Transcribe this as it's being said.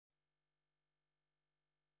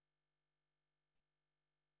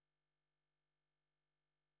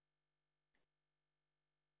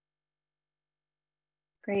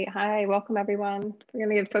Great. Hi, welcome everyone. We're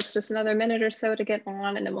going to give folks just another minute or so to get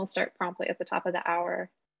on, and then we'll start promptly at the top of the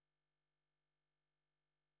hour.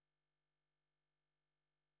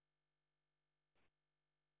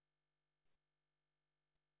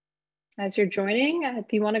 As you're joining,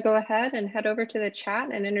 if you want to go ahead and head over to the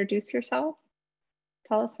chat and introduce yourself,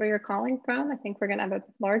 tell us where you're calling from. I think we're going to have a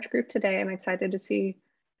large group today. I'm excited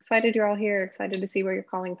you're all here, excited to see where you're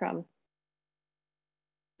calling from.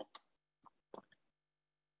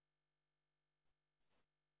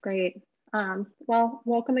 Great. Well,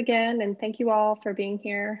 welcome again, and thank you all for being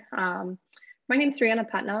here. My name is Rihanna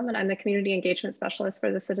Putnam, and I'm the Community Engagement Specialist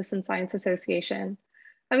for the Citizen Science Association.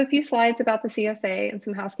 I have a few slides about the CSA and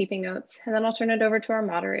some housekeeping notes, and then I'll turn it over to our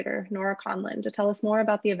moderator, Nora Conlon, to tell us more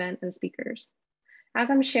about the event and speakers. As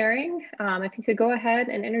I'm sharing, if you could go ahead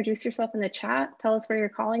and introduce yourself in the chat, tell us where you're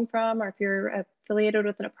calling from or if you're affiliated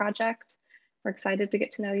with a project. We're excited to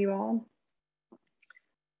get to know you all.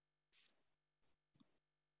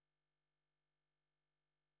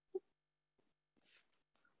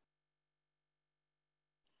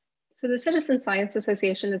 So the Citizen Science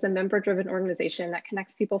Association is a member-driven organization that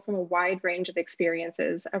connects people from a wide range of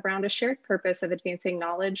experiences around a shared purpose of advancing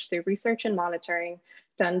knowledge through research and monitoring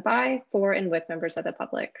done by, for, and with members of the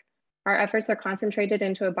public. Our efforts are concentrated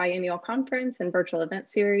into a biennial conference and virtual event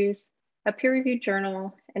series, a peer-reviewed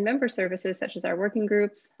journal, and member services such as our working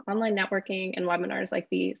groups, online networking, and webinars like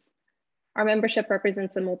these. Our membership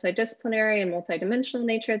represents a multidisciplinary and multidimensional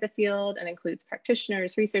nature of the field and includes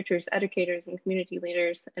practitioners, researchers, educators, and community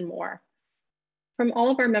leaders, and more. From all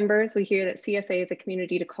of our members, we hear that CSA is a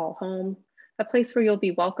community to call home, a place where you'll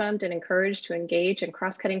be welcomed and encouraged to engage in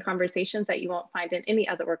cross-cutting conversations that you won't find in any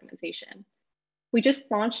other organization. We just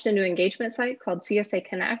launched a new engagement site called CSA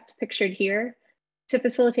Connect, pictured here, to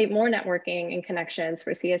facilitate more networking and connections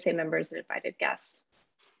for CSA members and invited guests.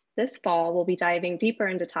 This fall, we'll be diving deeper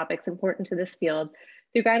into topics important to this field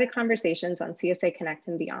through guided conversations on CSA Connect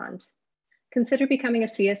and beyond. Consider becoming a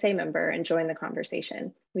CSA member and join the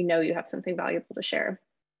conversation. We know you have something valuable to share.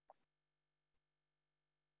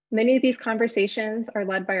 Many of these conversations are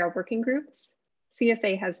led by our working groups.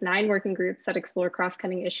 CSA has 9 working groups that explore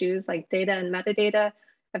cross-cutting issues like data and metadata,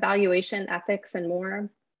 evaluation, ethics, and more.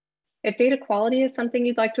 If data quality is something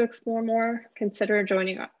you'd like to explore more, consider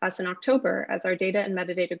joining us in October as our data and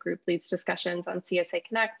metadata group leads discussions on CSA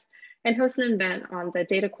Connect and hosts an event on the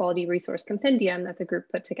data quality resource compendium that the group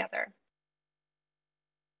put together.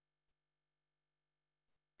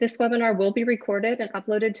 This webinar will be recorded and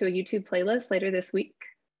uploaded to a YouTube playlist later this week.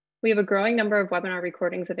 We have a growing number of webinar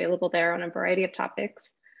recordings available there on a variety of topics.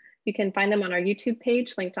 You can find them on our YouTube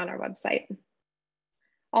page linked on our website.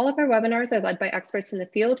 All of our webinars are led by experts in the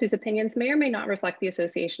field whose opinions may or may not reflect the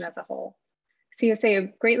association as a whole.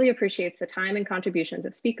 CSA greatly appreciates the time and contributions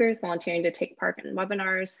of speakers volunteering to take part in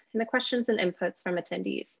webinars and the questions and inputs from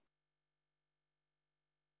attendees.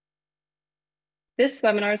 This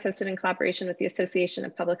webinar is hosted in collaboration with the Association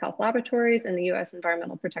of Public Health Laboratories and the U.S.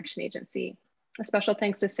 Environmental Protection Agency. A special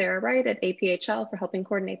thanks to Sarah Wright at APHL for helping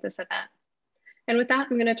coordinate this event. And with that,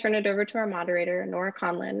 I'm going to turn it over to our moderator, Nora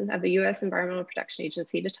Conlon of the U.S. Environmental Protection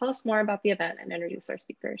Agency, to tell us more about the event and introduce our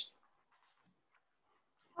speakers.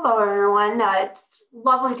 Hello, everyone. It's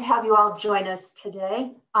lovely to have you all join us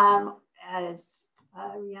today. As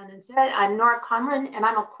Rhiannon said, I'm Nora Conlon, and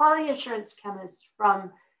I'm a quality assurance chemist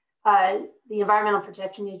from the Environmental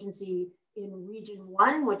Protection Agency in Region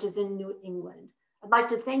 1, which is in New England. I'd like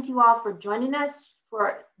to thank you all for joining us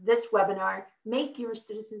for this webinar, Make Your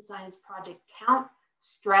Citizen Science Project Count,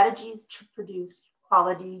 Strategies to Produce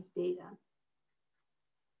Quality Data.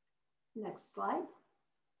 Next slide.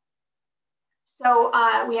 So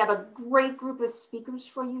we have a great group of speakers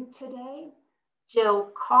for you today.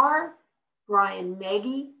 Jill Carr, Brian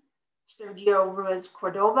Magi, Sergio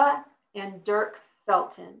Ruiz-Cordova, and Dirk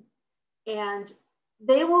Felton. And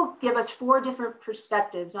they will give us 4 different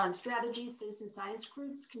perspectives on strategies citizen science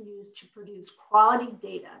groups can use to produce quality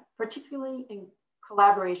data, particularly in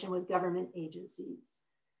collaboration with government agencies.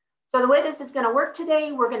 So the way this is going to work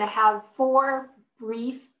today, we're going to have 4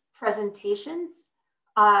 brief presentations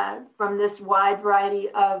from this wide variety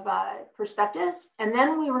of perspectives, and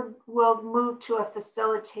then we'll move to a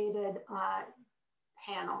facilitated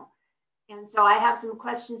panel. And so I have some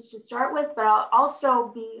questions to start with, but I'll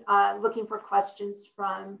also be looking for questions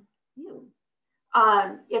from you.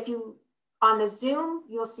 If you, on the Zoom,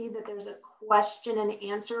 you'll see that there's a question and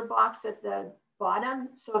answer box at the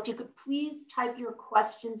bottom. So if you could please type your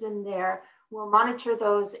questions in there, we'll monitor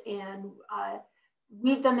those and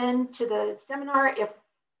weave them into the seminar if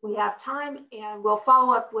we have time, and we'll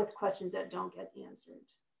follow up with questions that don't get answered.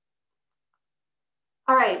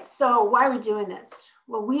 All right, so why are we doing this?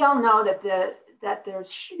 Well, we all know that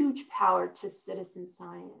there's huge power to citizen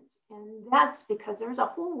science. And that's because there's a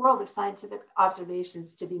whole world of scientific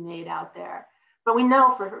observations to be made out there. But we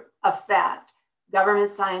know for a fact,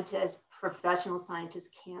 government scientists, professional scientists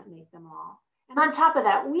can't make them all. And on top of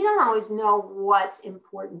that, we don't always know what's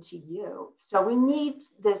important to you. So we need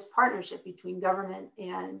this partnership between government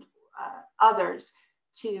and others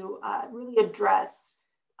to really address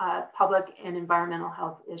public and environmental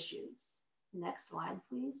health issues. Next slide,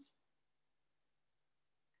 please.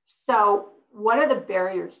 So what are the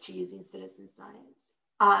barriers to using citizen science?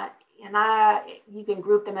 You can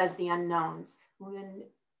group them as the unknowns. When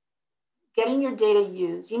getting your data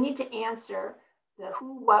used, you need to answer the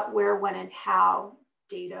who, what, where, when, and how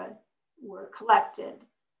data were collected.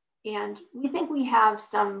 And we think we have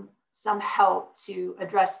some help to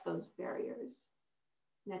address those barriers.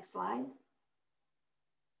 Next slide.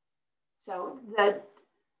 So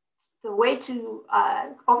the way to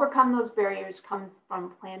overcome those barriers comes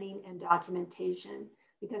from planning and documentation,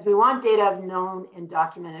 because we want data of known and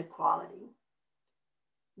documented quality.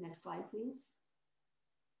 Next slide, please.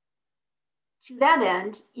 To that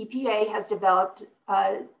end, EPA has developed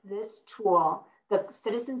this tool, the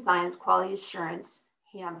Citizen Science Quality Assurance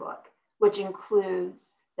Handbook, which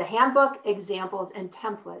includes the handbook, examples, and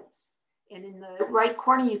templates. And in the right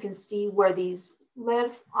corner, you can see where these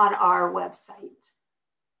live on our website.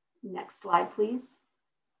 Next slide, please.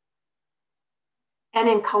 And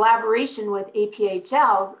in collaboration with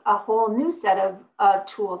APHL, a whole new set of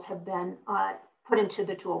tools have been put into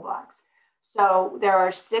the toolbox. So there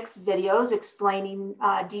are 6 videos explaining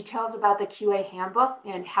details about the QA handbook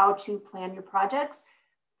and how to plan your projects,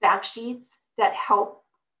 fact sheets that help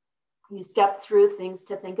you step through things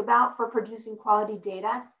to think about for producing quality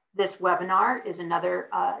data. This webinar is another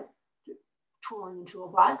tool in the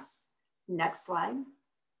toolbox. Next slide.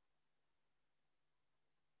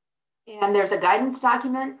 And there's a guidance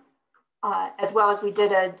document, as well as we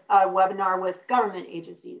did a webinar with government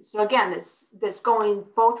agencies. So again, this going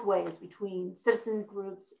both ways between citizen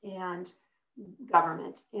groups and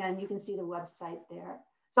government. And you can see the website there.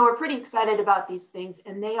 So we're pretty excited about these things,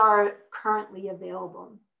 and they are currently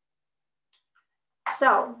available.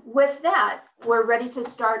 So with that, we're ready to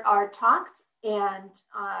start our talks. And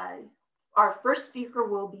our first speaker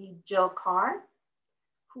will be Jill Carr,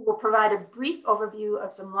 who will provide a brief overview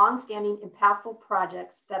of some longstanding impactful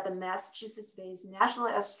projects that the Massachusetts-based National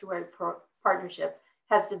Estuary Partnership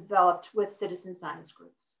has developed with citizen science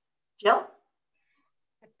groups. Jill?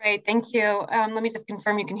 Great, thank you. Let me just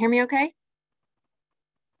confirm you can hear me okay?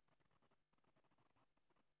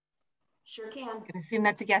 Sure can. I'm gonna assume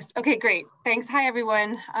that's a yes. Okay, great. Thanks. Hi,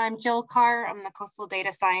 everyone. I'm Jill Carr. I'm the coastal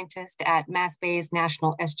data scientist at Mass Bay's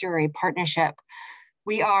National Estuary Partnership.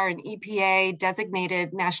 We are an EPA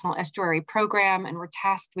designated national estuary program, and we're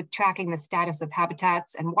tasked with tracking the status of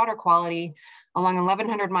habitats and water quality along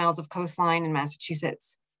 1,100 miles of coastline in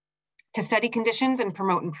Massachusetts. To study conditions and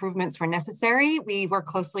promote improvements where necessary, we work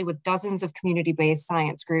closely with dozens of community-based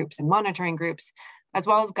science groups and monitoring groups, as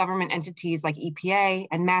well as government entities like EPA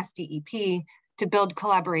and Mass DEP to build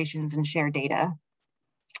collaborations and share data.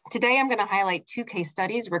 Today, I'm going to highlight 2 case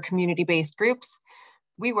studies where community-based groups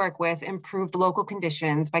we work with improved local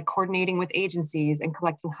conditions by coordinating with agencies and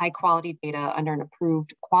collecting high-quality data under an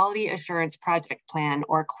approved Quality Assurance Project Plan,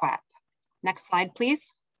 or QAP. Next slide,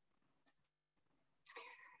 please.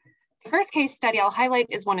 The first case study I'll highlight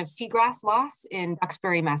is one of seagrass loss in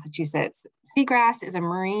Duxbury, Massachusetts. Seagrass is a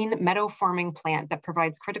marine meadow-forming plant that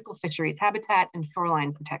provides critical fisheries habitat and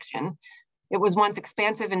shoreline protection. It was once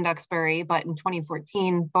expansive in Duxbury, but in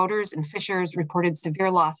 2014, boaters and fishers reported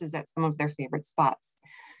severe losses at some of their favorite spots.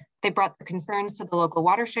 They brought their concerns to the local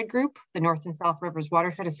watershed group, the North and South Rivers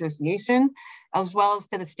Watershed Association, as well as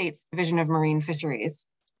to the state's Division of Marine Fisheries.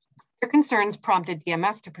 Their concerns prompted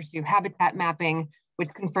DMF to pursue habitat mapping,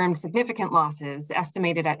 which confirmed significant losses,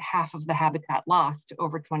 estimated at half of the habitat lost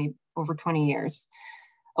over 20 years.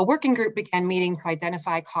 A working group began meeting to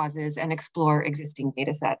identify causes and explore existing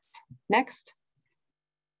data sets. Next.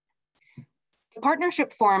 The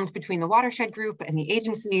partnership formed between the watershed group and the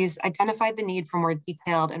agencies identified the need for more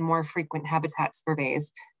detailed and more frequent habitat surveys.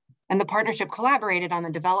 And the partnership collaborated on the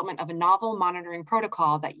development of a novel monitoring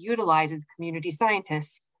protocol that utilizes community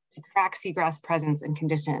scientists to track seagrass presence and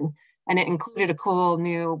condition. And it included a cool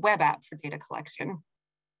new web app for data collection.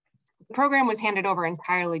 The program was handed over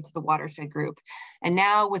entirely to the watershed group. And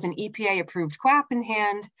now with an EPA approved QAP in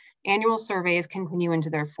hand, annual surveys continue into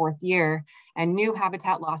their 4th year, and new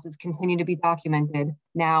habitat losses continue to be documented,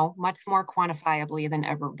 now much more quantifiably than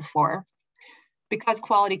ever before. Because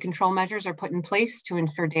quality control measures are put in place to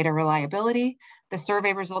ensure data reliability, the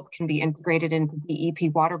survey results can be integrated into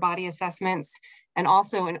DEP water body assessments and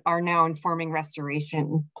also are now informing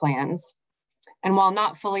restoration plans. And while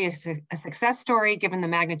not fully a success story, given the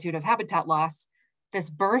magnitude of habitat loss, this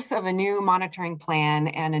birth of a new monitoring plan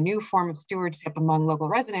and a new form of stewardship among local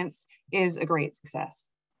residents is a great success.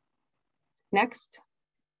 Next.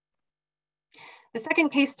 The second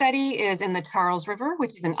case study is in the Charles River,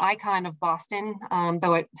 which is an icon of Boston,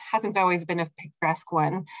 though it hasn't always been a picturesque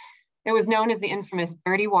one. It was known as the infamous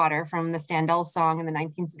dirty water from the Standell song in the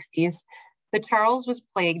 1960s. The Charles was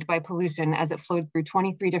plagued by pollution as it flowed through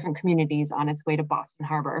 23 different communities on its way to Boston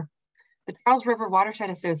Harbor. The Charles River Watershed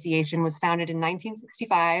Association was founded in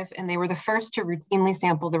 1965, and they were the first to routinely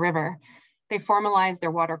sample the river. They formalized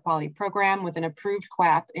their water quality program with an approved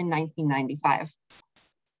QAP in 1995.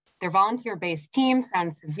 Their volunteer-based team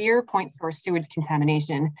found severe point source sewage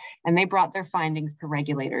contamination, and they brought their findings to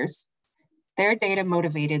regulators. Their data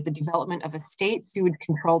motivated the development of a state sewage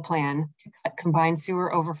control plan to cut combined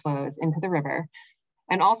sewer overflows into the river,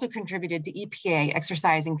 and also contributed to EPA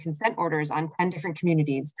exercising consent orders on 10 different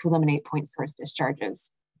communities to eliminate point source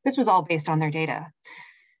discharges. This was all based on their data.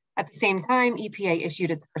 At the same time, EPA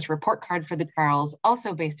issued its first report card for the Charles,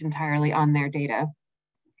 also based entirely on their data,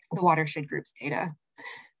 the watershed group's data.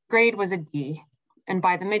 Grade was a D, and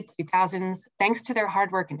by the mid-2000s, thanks to their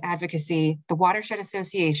hard work and advocacy, the Watershed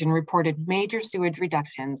Association reported major sewage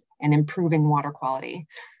reductions and improving water quality.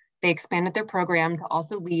 They expanded their program to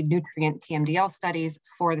also lead nutrient TMDL studies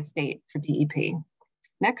for the state for DEP.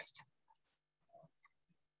 Next.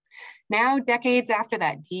 Now, decades after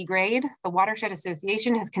that D grade, the Watershed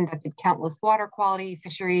Association has conducted countless water quality,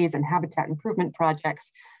 fisheries, and habitat improvement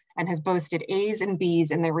projects and has boasted A's and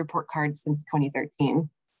B's in their report cards since 2013.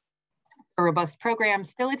 A robust program,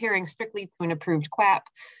 still adhering strictly to an approved QAP,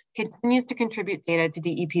 continues to contribute data to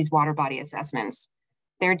DEP's water body assessments.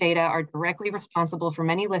 Their data are directly responsible for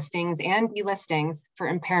many listings and delistings for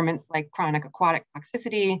impairments like chronic aquatic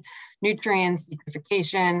toxicity, nutrients,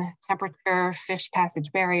 eutrophication, temperature, fish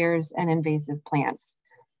passage barriers, and invasive plants.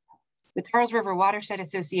 The Charles River Watershed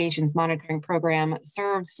Association's monitoring program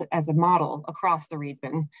serves as a model across the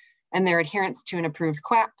region, and their adherence to an approved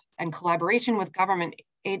QAP and collaboration with government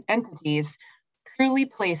entities truly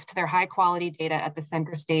placed their high quality data at the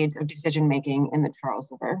center stage of decision-making in the Charles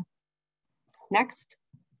River. Next.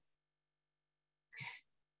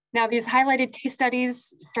 Now, these highlighted case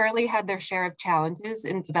studies surely had their share of challenges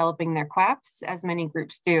in developing their QAPs, as many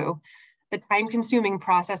groups do. The time-consuming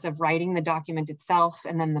process of writing the document itself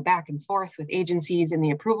and then the back and forth with agencies in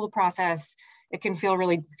the approval process, it can feel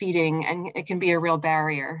really defeating, and it can be a real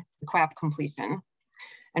barrier to QAP completion.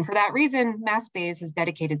 And for that reason, MassBayes has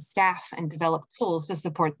dedicated staff and developed tools to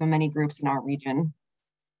support the many groups in our region.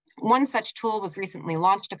 One such tool was recently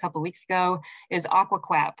launched a couple weeks ago is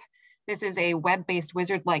AquaQAP. This is a web-based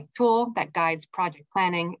wizard-like tool that guides project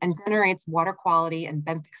planning and generates water quality and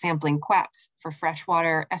benthic sampling QAPs for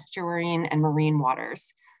freshwater, estuarine, and marine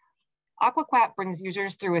waters. AquaQAP brings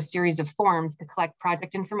users through a series of forms to collect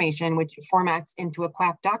project information, which it formats into a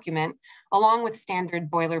QAP document, along with standard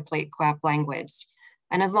boilerplate QAP language.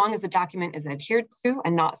 And as long as the document is adhered to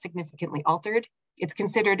and not significantly altered, it's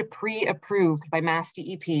considered pre-approved by Mass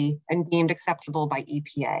DEP and deemed acceptable by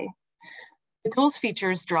EPA. The tool's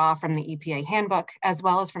features draw from the EPA handbook, as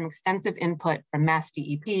well as from extensive input from Mass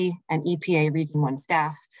DEP and EPA Region 1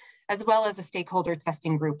 staff, as well as a stakeholder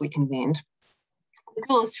testing group we convened. The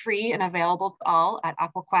tool is free and available to all at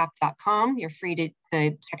aquaqap.com. You're free to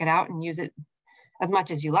check it out and use it as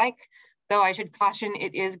much as you like, though I should caution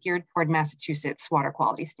it is geared toward Massachusetts water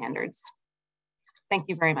quality standards. Thank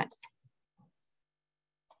you very much.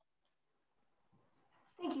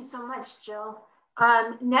 Thank you so much, Jill.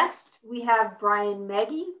 Next, we have Brian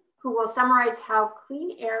Magi, who will summarize how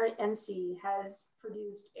Clean Air NC has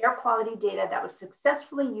produced air quality data that was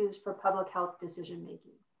successfully used for public health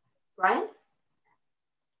decision-making. Brian?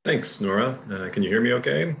 Thanks, Nora. Can you hear me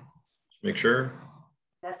okay? Just make sure.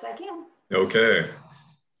 Yes, I can. Okay.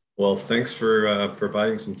 Well, thanks for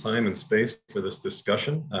providing some time and space for this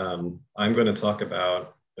discussion. I'm going to talk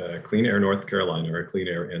about Clean Air North Carolina, or Clean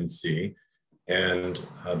Air NC, and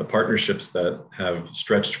the partnerships that have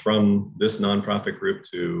stretched from this nonprofit group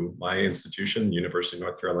to my institution, University of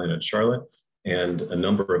North Carolina at Charlotte, and a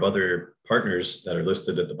number of other partners that are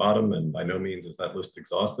listed at the bottom. And by no means is that list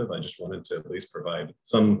exhaustive. I just wanted to at least provide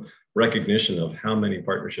some recognition of how many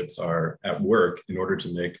partnerships are at work in order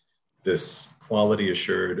to make this quality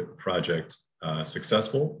assured project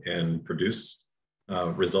successful and produce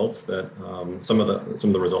results that some of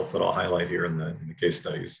the results that I'll highlight here in the case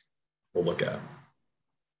studies we'll look at.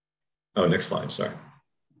 Oh, next slide, sorry.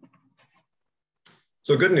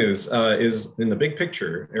 So good news is in the big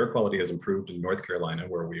picture, air quality has improved in North Carolina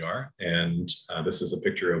where we are. And this is a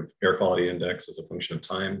picture of air quality index as a function of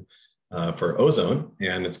time for ozone.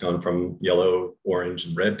 And it's gone from yellow, orange,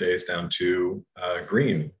 and red days down to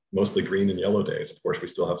green, mostly green and yellow days. Of course, we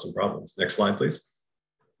still have some problems. Next slide, please.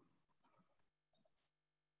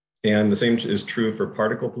 And the same is true for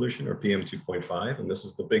particle pollution, or PM 2.5. And this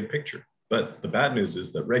is the big picture. But the bad news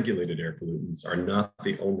is that regulated air pollutants are not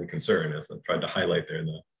the only concern, as I've tried to highlight there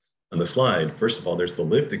on the slide. First of all, there's the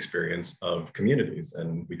lived experience of communities,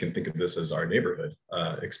 and we can think of this as our neighborhood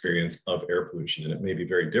experience of air pollution. And it may be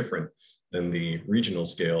very different than the regional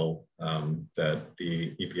scale that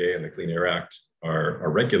the EPA and the Clean Air Act are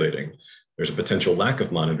regulating. There's a potential lack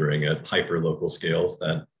of monitoring at hyper-local scales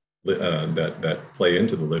that play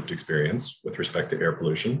into the lived experience with respect to air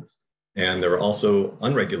pollution. And there are also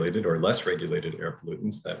unregulated or less regulated air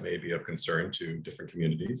pollutants that may be of concern to different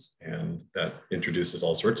communities. And that introduces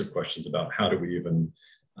all sorts of questions about how do we even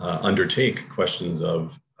undertake questions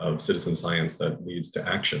of citizen science that leads to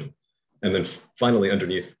action. And then finally,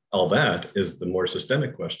 underneath all that is the more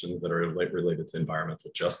systemic questions that are related to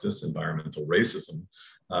environmental justice, environmental racism,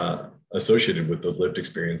 associated with those lived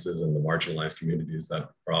experiences and the marginalized communities that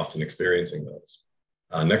are often experiencing those.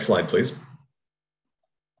 Next slide, please.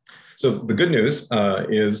 So the good news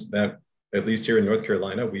is that, at least here in North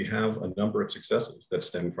Carolina, we have a number of successes that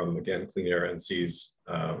stem from, again, Clean Air NC's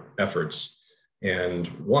efforts. And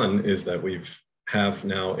one is that we have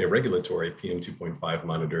now a regulatory PM 2.5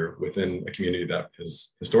 monitor within a community that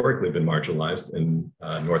has historically been marginalized in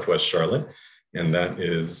Northwest Charlotte. And that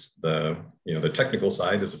is the technical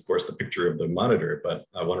side is, of course, the picture of the monitor. But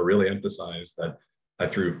I want to really emphasize that I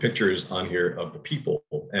threw pictures on here of the people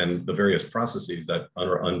and the various processes that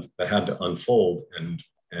had to unfold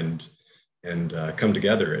and come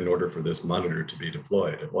together in order for this monitor to be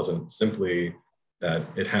deployed. It wasn't simply that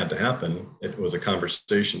it had to happen. It was a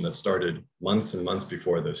conversation that started months and months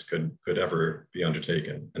before this could ever be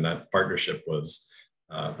undertaken. And that partnership was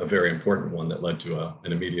a very important one that led to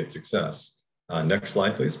an immediate success. Next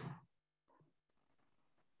slide, please.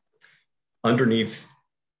 Underneath,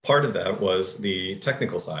 part of that was the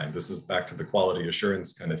technical side. This is back to the quality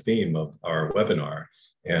assurance kind of theme of our webinar.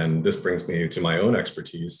 And this brings me to my own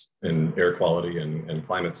expertise in air quality and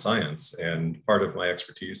climate science. And part of my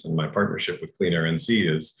expertise and my partnership with Clean Air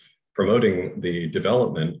NC is promoting the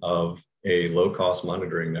development of a low-cost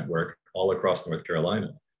monitoring network all across North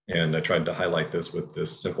Carolina. And I tried to highlight this with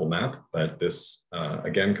this simple map, but this,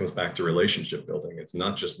 again, comes back to relationship building. It's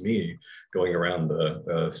not just me going around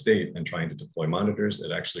the state and trying to deploy monitors.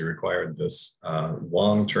 It actually required this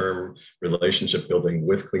long-term relationship building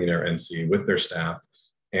with Clean Air NC, with their staff,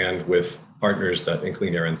 and with partners that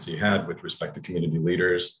Clean Air NC had with respect to community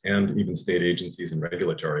leaders and even state agencies and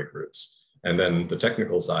regulatory groups. And then the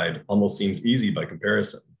technical side almost seems easy by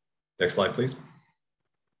comparison. Next slide, please.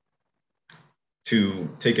 To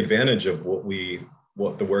take advantage of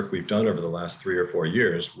what the work we've done over the last 3 or 4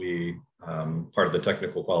 years, part of the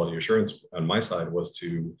technical quality assurance on my side was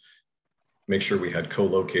to make sure we had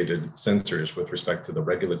co-located sensors with respect to the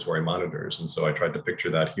regulatory monitors. And so I tried to picture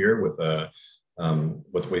that here with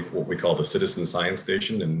what we call the Citizen Science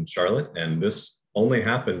Station in Charlotte. And this only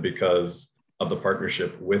happened because of the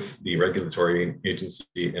partnership with the regulatory agency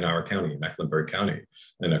in our county, Mecklenburg County.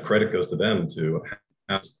 And a credit goes to them to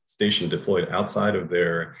have a station deployed outside of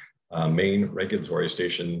their main regulatory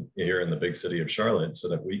station here in the big city of Charlotte so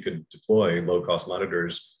that we could deploy low-cost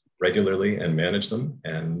monitors regularly and manage them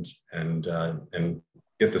and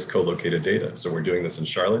get this co-located data. So we're doing this in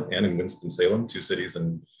Charlotte and in Winston-Salem, 2 cities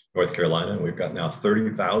in North Carolina. And we've got now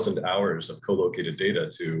 30,000 hours of co-located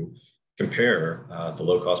data to compare the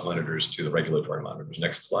low-cost monitors to the regulatory monitors.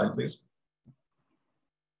 Next slide, please.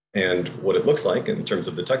 And what it looks like in terms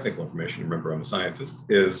of the technical information, remember I'm a scientist,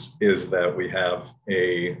 is that we have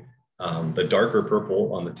the darker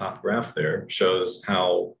purple on the top graph there shows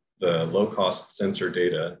how the low-cost sensor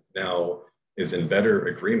data now is in better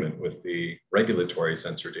agreement with the regulatory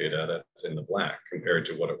sensor data that's in the black compared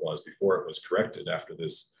to what it was before it was corrected after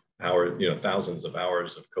this thousands of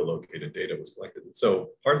hours of co-located data was collected. And so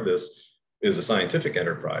part of this is a scientific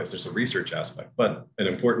enterprise. There's a research aspect, but an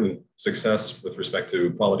important success with respect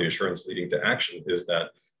to quality assurance leading to action is that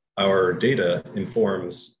our data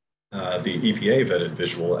informs the EPA vetted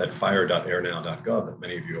visual at fire.airnow.gov that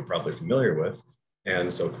many of you are probably familiar with.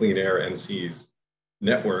 And so Clean Air NC's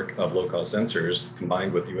network of low-cost sensors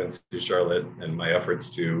combined with UNC Charlotte and my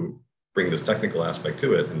efforts to bring this technical aspect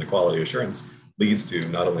to it and the quality assurance leads to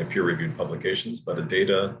not only peer-reviewed publications, but a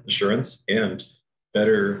data assurance and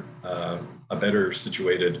better a better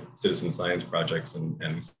situated citizen science projects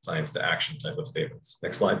and science to action type of statements.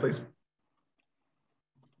 Next slide, please.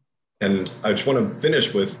 And I just want to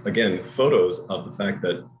finish with, again, photos of the fact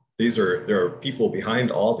that there are people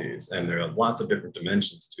behind all these, and there are lots of different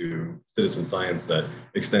dimensions to citizen science that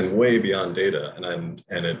extend way beyond data. And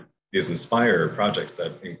it is inspire projects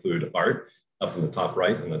that include art up in the top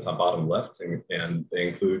right and the top bottom left, and they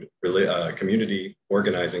include community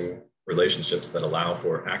organizing relationships that allow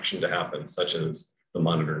for action to happen, such as the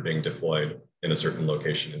monitor being deployed in a certain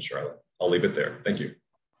location in Charlotte. I'll leave it there. Thank you.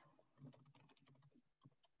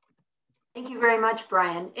 Thank you very much,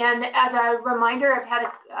 Brian. And as a reminder, I've had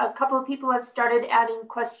a couple of people have started adding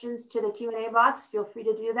questions to the Q&A box. Feel free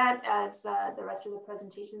to do that as the rest of the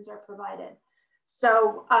presentations are provided.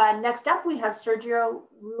 So next up, we have Sergio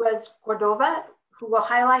Ruiz Cordova, who will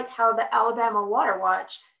highlight how the Alabama Water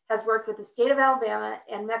Watch has worked with the state of Alabama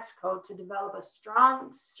and Mexico to develop a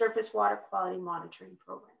strong surface water quality monitoring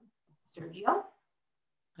program. Sergio?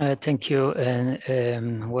 Thank you,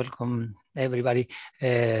 and welcome everybody.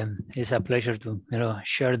 It's a pleasure to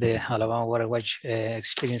share the Alabama Water Watch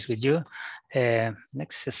experience with you.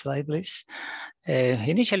 Next slide, please.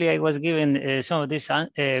 Initially, I was given some of these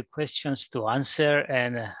questions to answer,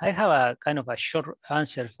 and I have a kind of a short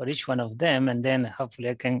answer for each one of them, and then hopefully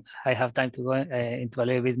I have time to go into a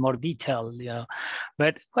little bit more detail.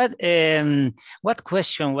 But what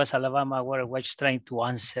question was Alabama Water Watch trying to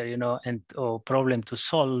answer, or problem to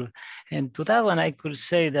solve? And to that one, I could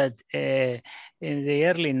say that in the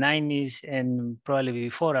early 90s and probably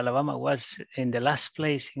before, Alabama was in the last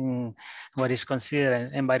place in what is considered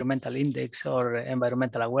an environmental index or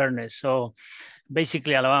environmental awareness. So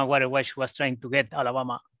basically, Alabama Water Watch was trying to get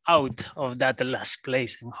Alabama out of that last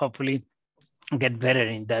place and hopefully get better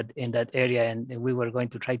in that area. And we were going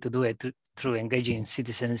to try to do it through engaging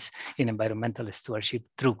citizens in environmental stewardship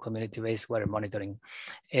through community-based water monitoring.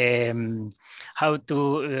 How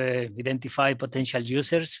to identify potential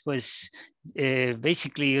users was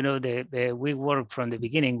basically, we worked from the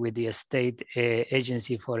beginning with the state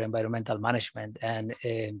agency for environmental management and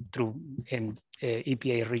through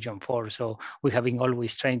EPA Region 4. So we have been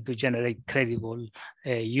always trying to generate credible,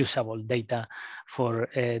 usable data for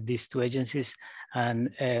these two agencies.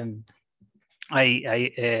 And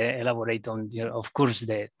I elaborate on, of course,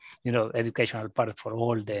 the educational part for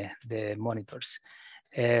all the monitors.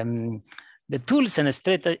 The tools and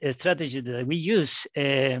strategies that we use,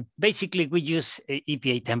 basically we use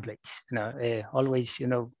EPA templates. Always,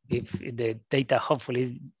 if the data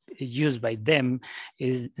hopefully used by them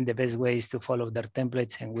is the best ways to follow their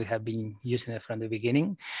templates, and we have been using it from the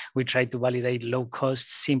beginning. We try to validate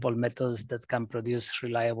low-cost, simple methods that can produce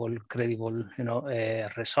reliable, credible,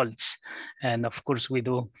 results. And of course, we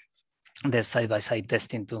do the side-by-side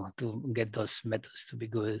testing to get those methods to be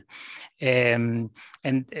good. And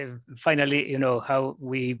finally, how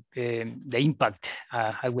we, the impact,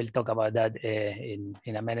 I will talk about that in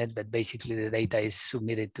a minute, but basically the data is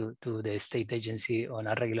submitted to the state agency on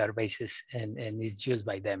a regular basis and is used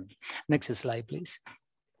by them. Next slide, please.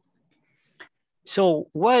 So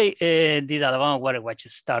why did Alabama Water Watch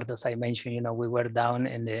start? As I mentioned, we were down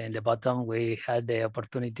in the bottom. We had the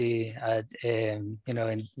opportunity at, in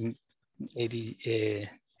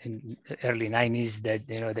early 90s that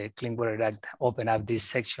the Clean Water Act opened up this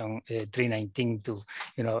section 319 to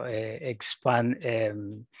expand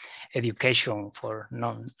education for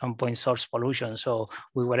non-point source pollution. So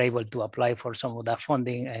we were able to apply for some of that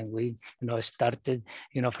funding, and we started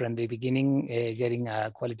from the beginning getting a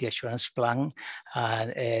quality assurance plan,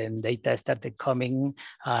 and data started coming,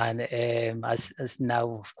 and as now,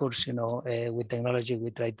 of course, with technology we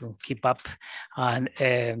try to keep up and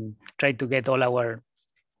try to get all our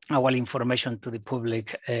information to the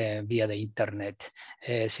public via the internet.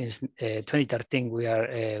 Since 2013, we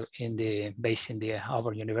are based in the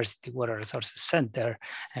Auburn University Water Resources Center,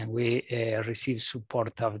 and we receive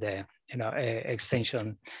support of the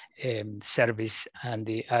extension service and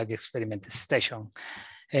the Ag Experiment Station.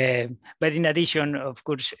 But in addition, of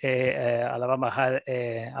course, Alabama had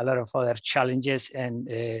a lot of other challenges and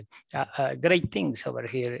great things over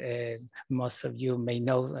here. Most of you may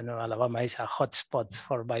know, Alabama is a hotspot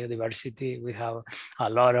for biodiversity. We have a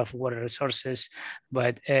lot of water resources,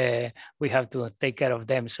 but we have to take care of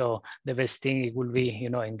them. So the best thing will be,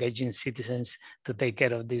 engaging citizens to take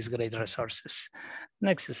care of these great resources.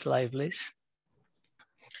 Next slide, please.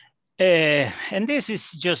 And this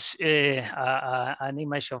is just an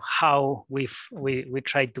image of how we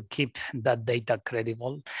try to keep that data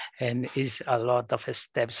credible, and is a lot of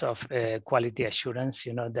steps of quality assurance,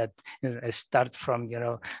 that start from,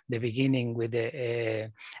 the beginning with the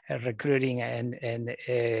recruiting and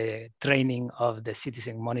training of the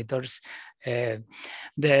citizen monitors.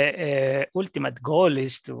 The ultimate goal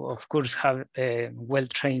is to, of course, have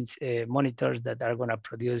well-trained monitors that are going to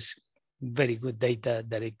produce very good data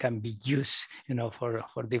that it can be used,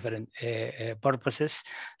 for different purposes.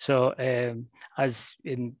 So as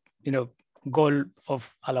in, goal of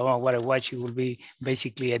Alabama Water Watch, it will be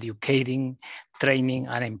basically educating, training,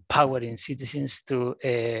 and empowering citizens to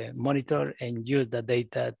monitor and use the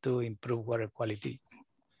data to improve water quality.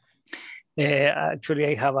 Actually,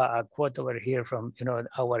 I have a quote over here from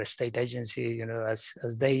our state agency. As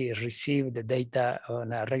they receive the data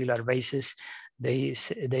on a regular basis, they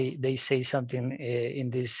say something in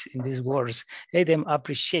these words. ADEM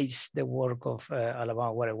appreciates the work of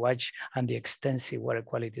Alabama Water Watch and the extensive water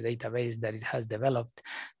quality database that it has developed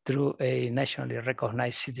through a nationally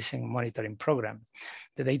recognized citizen monitoring program.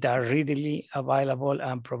 The data are readily available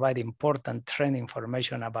and provide important trend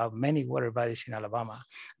information about many water bodies in Alabama.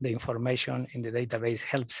 The information in the database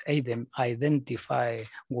helps ADEM identify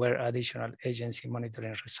where additional agency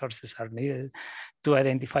monitoring resources are needed to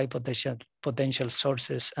identify potential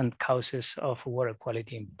sources and causes of water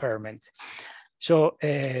quality impairment. So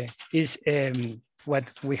is what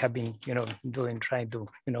we have been doing, trying to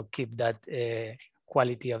keep that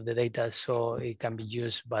quality of the data so it can be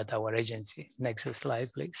used by our agency. Next slide,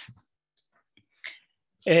 please.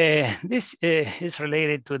 This is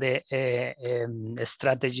related to the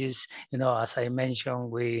strategies. As I mentioned,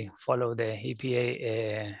 we follow the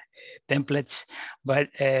EPA templates, but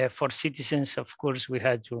for citizens, of course, we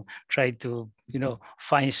had to try to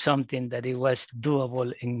find something that it was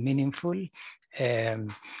doable and meaningful.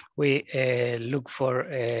 We look for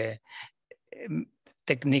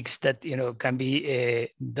techniques that can be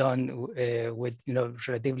done with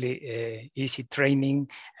relatively easy training,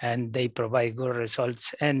 and they provide good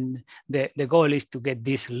results. And the goal is to get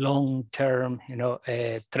these long-term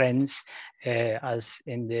trends, as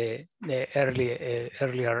in the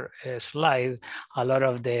earlier slide. A lot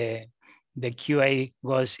of the QA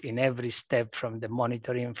goes in every step, from the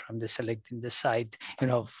monitoring, from the selecting the site,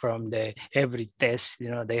 from the every test.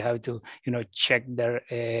 They have to check their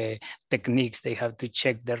techniques, they have to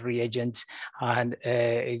check their reagents, and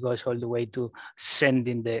it goes all the way to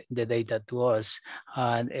sending the data to us.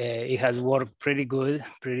 And it has worked pretty good.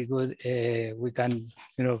 We can,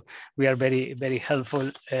 we are very, very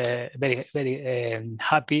helpful, very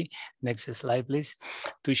happy. Next slide, please,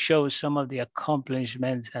 to show some of the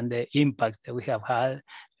accomplishments and the impact that we have had.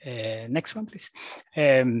 Next one, please.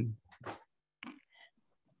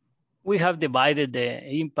 We have divided the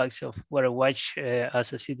impacts of Water Watch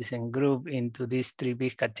as a citizen group into these three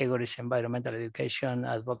big categories: environmental education,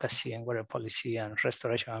 advocacy, and water policy, and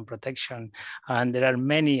restoration and protection. And there are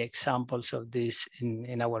many examples of this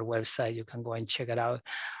in our website. You can go and check it out.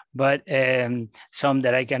 But some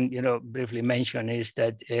that I can briefly mention is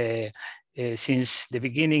that since the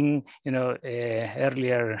beginning,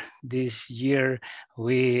 earlier this year,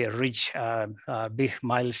 we reached a big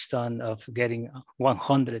milestone of getting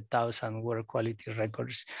 100,000 water quality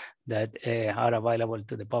records that are available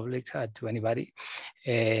to the public, to anybody.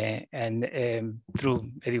 And through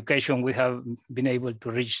education, we have been able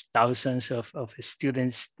to reach thousands of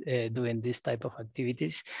students doing this type of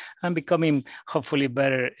activities and becoming hopefully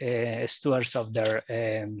better stewards of their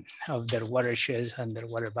watersheds and their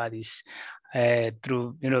water bodies.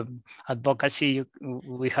 Through advocacy,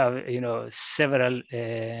 we have several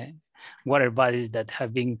water bodies that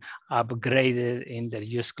have been upgraded in their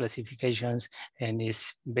use classifications, and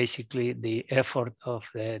is basically the effort of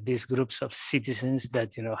these groups of citizens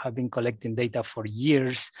that have been collecting data for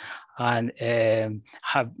years and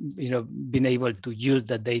have been able to use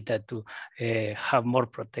the data to have more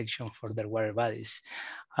protection for their water bodies.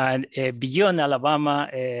 And beyond Alabama,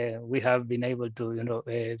 we have been able to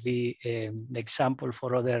be an example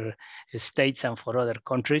for other states and for other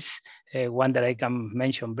countries. One that I can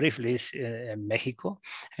mention briefly is Mexico.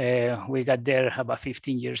 We got there about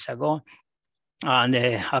 15 years ago. And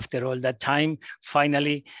after all that time,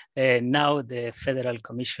 finally, now the Federal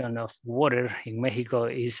Commission of Water in Mexico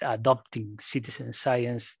is adopting citizen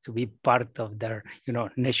science to be part of their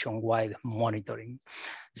nationwide monitoring.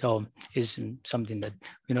 So it's something that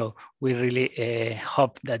we really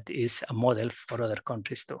hope that is a model for other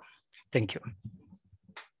countries too. Thank you.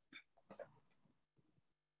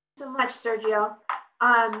 So much, Sergio.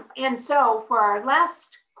 And so for our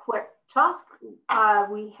last quick talk,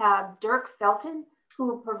 we have Dirk Felton, who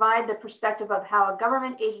will provide the perspective of how a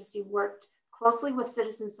government agency worked closely with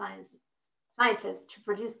citizen scientists to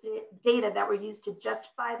produce the data that were used to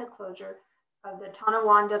justify the closure of the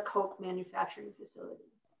Tonawanda Coke manufacturing facility.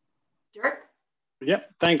 Dirk? Yeah,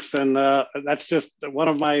 thanks. And that's just one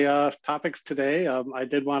of my topics today. I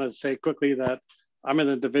did want to say quickly that I'm in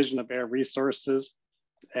the Division of Air Resources,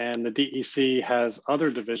 and the DEC has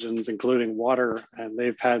other divisions, including water, and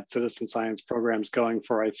they've had citizen science programs going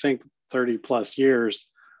for, I think, 30 plus years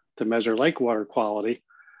to measure lake water quality.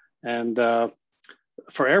 And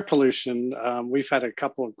for air pollution, we've had a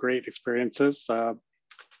couple of great experiences.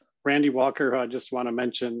 Randy Walker, who I just want to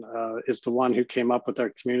mention, is the one who came up with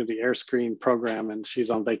our community air screen program, and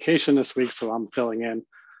she's on vacation this week, so I'm filling in.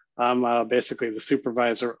 I'm basically the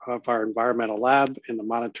supervisor of our environmental lab in the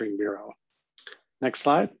Monitoring Bureau. Next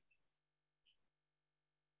slide.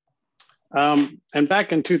 And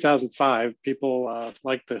back in 2005, people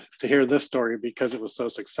like to hear this story because it was so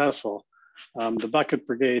successful. The Bucket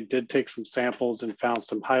Brigade did take some samples and found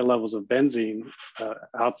some high levels of benzene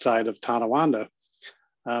outside of Tonawanda.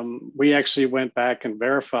 We actually went back and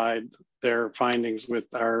verified their findings with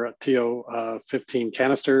our TO15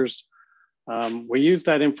 canisters. We used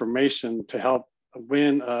that information to help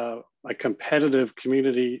win a competitive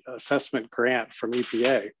community assessment grant from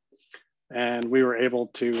EPA. And we were able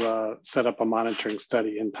to set up a monitoring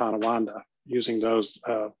study in Tonawanda using those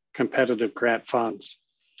competitive grant funds.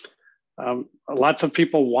 Lots of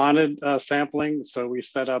people wanted sampling, so we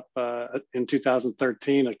set up in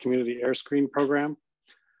 2013 a community air screen program.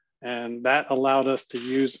 And that allowed us to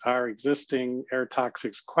use our existing air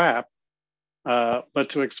toxics QAP, but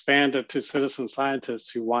to expand it to citizen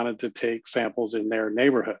scientists who wanted to take samples in their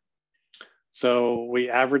neighborhood. So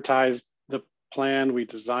we advertised the plan, we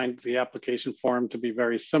designed the application form to be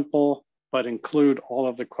very simple, but include all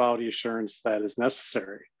of the quality assurance that is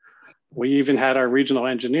necessary. We even had our regional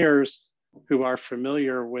engineers who are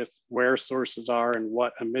familiar with where sources are and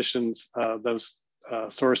what emissions those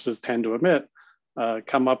sources tend to emit,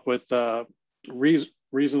 come up with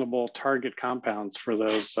reasonable target compounds for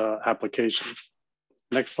those applications.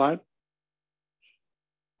 Next slide.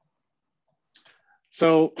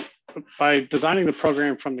 So by designing the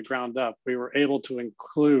program from the ground up, we were able to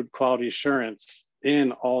include quality assurance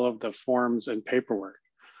in all of the forms and paperwork.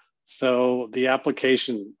 So the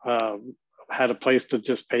application had a place to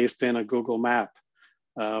just paste in a Google map.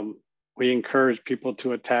 We encourage people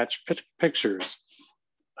to attach pictures.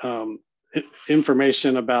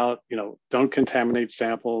 Information about, don't contaminate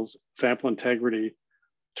samples, sample integrity,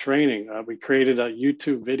 training. We created a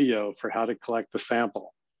YouTube video for how to collect the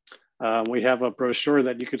sample. We have a brochure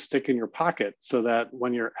that you could stick in your pocket so that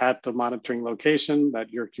when you're at the monitoring location that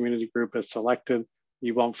your community group has selected,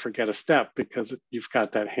 you won't forget a step because you've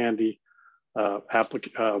got that handy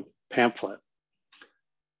pamphlet.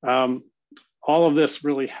 All of this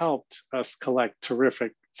really helped us collect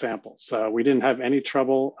terrific samples. We didn't have any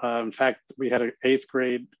trouble. In fact, we had an 8th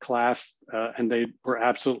grade class and they were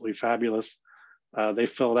absolutely fabulous. They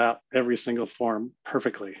filled out every single form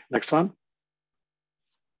perfectly. Next one.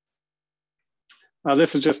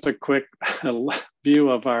 This is just a quick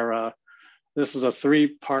view of our, this is a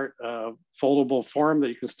 3-part foldable form that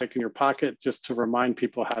you can stick in your pocket just to remind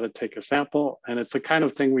people how to take a sample. And it's the kind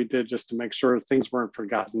of thing we did just to make sure things weren't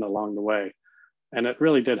forgotten along the way. And it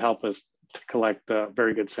really did help us to collect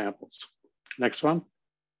very good samples. Next one.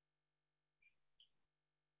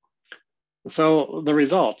 So the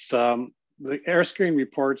results, the air screen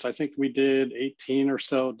reports, I think we did 18 or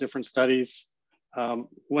so different studies.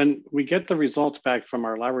 When we get the results back from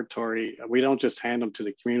our laboratory, we don't just hand them to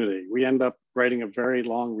the community. We end up writing a very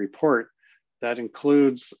long report that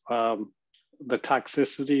includes the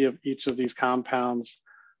toxicity of each of these compounds,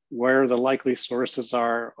 where the likely sources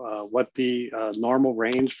are, what the normal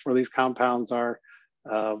range for these compounds are,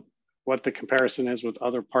 what the comparison is with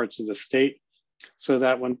other parts of the state, so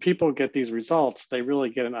that when people get these results, they really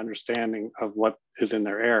get an understanding of what is in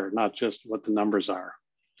their air, not just what the numbers are.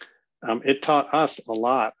 It taught us a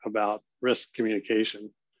lot about risk communication.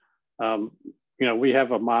 We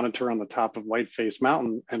have a monitor on the top of Whiteface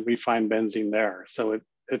Mountain and we find benzene there. So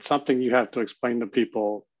it's something you have to explain to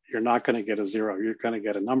people. You're not going to get a 0, you're going to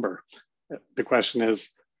get a number. The question is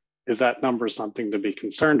that number something to be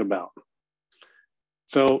concerned about?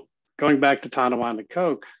 So going back to Tonawanda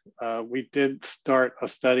Coke, we did start a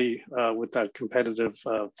study with that competitive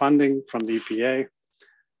funding from the EPA.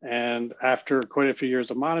 And after quite a few years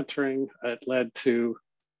of monitoring, it led to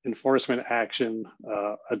enforcement action,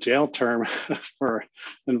 a jail term for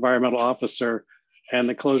an environmental officer, and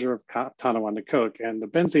the closure of Tonawanda Coke. And the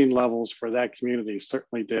benzene levels for that community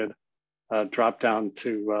certainly did drop down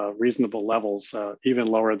to reasonable levels, even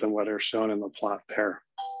lower than what are shown in the plot there.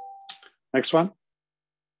 Next one.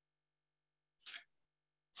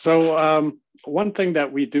 So one thing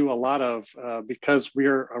that we do a lot of, because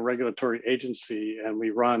we're a regulatory agency and we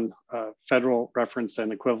run federal reference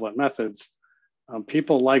and equivalent methods,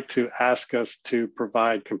 people like to ask us to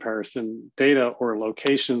provide comparison data or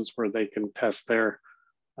locations where they can test their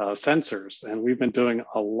sensors. And we've been doing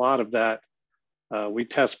a lot of that. We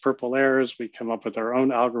test purple airs. We come up with our own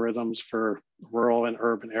algorithms for rural and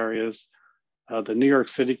urban areas. The New York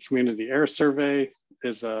City Community Air Survey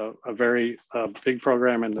is a very big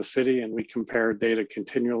program in the city, and we compare data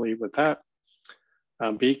continually with that.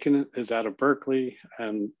 Beacon is out of Berkeley,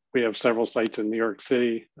 and we have several sites in New York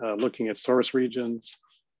City looking at source regions.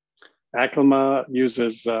 Aclima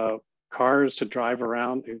uses cars to drive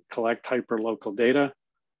around and collect hyperlocal data,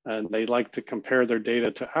 and they like to compare their data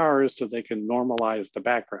to ours so they can normalize the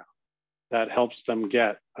background. That helps them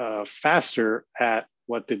get faster at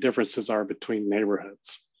what the differences are between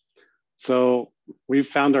neighborhoods. So we've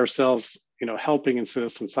found ourselves, helping in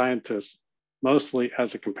citizen scientists mostly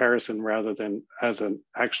as a comparison rather than as an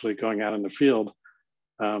actually going out in the field.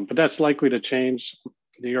 But that's likely to change.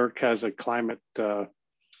 New York has a climate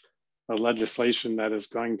legislation that is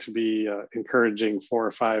going to be encouraging 4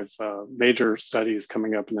 or 5 major studies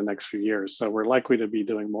coming up in the next few years. So we're likely to be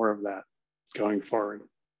doing more of that going forward.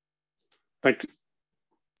 Thank you.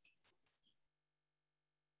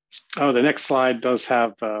 Oh, the next slide does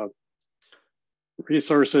have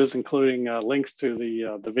resources, including links to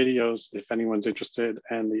the videos, if anyone's interested,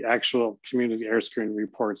 and the actual community air screening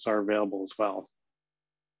reports are available as well.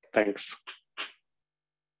 Thanks.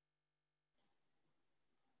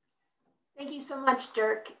 Thank you so much,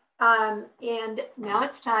 Dirk. And now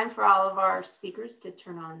it's time for all of our speakers to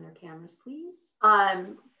turn on their cameras, please. I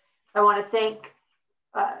want to thank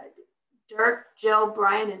Dirk, Jill,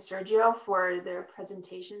 Brian, and Sergio for their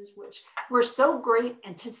presentations, which were so great,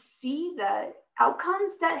 and to see the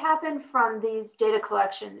outcomes that happen from these data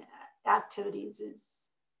collection activities is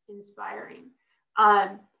inspiring.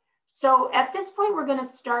 So at this point, we're going to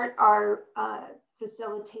start our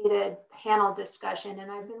facilitated panel discussion, and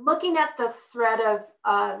I've been looking at the thread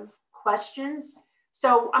of questions.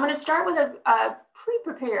 So I'm going to start with a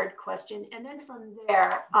pre-prepared question, and then from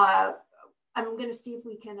there, I'm going to see if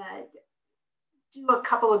we can do a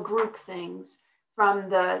couple of group things from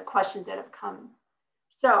the questions that have come.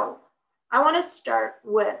 So I want to start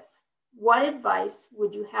with, what advice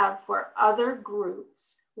would you have for other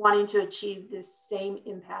groups wanting to achieve this same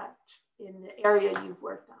impact in the area you've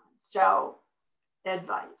worked on? So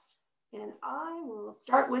advice, and I will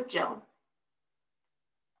start with Jill.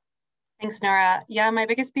 Thanks, Nora. Yeah, my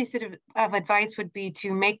biggest piece of advice would be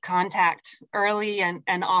to make contact early and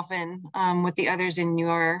often with the others in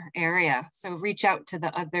your area. So reach out to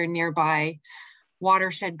the other nearby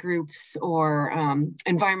watershed groups or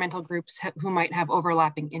environmental groups who might have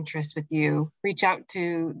overlapping interests with you. Reach out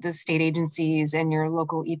to the state agencies and your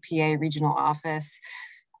local EPA regional office.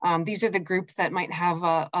 These are the groups that might have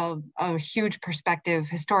a huge perspective,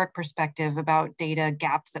 historic perspective about data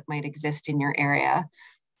gaps that might exist in your area.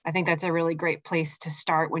 I think that's a really great place to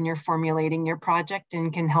start when you're formulating your project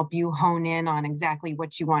and can help you hone in on exactly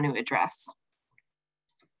what you want to address.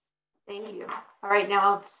 Thank you. All right,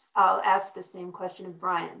 now I'll ask the same question of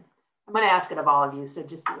Brian. I'm going to ask it of all of you, so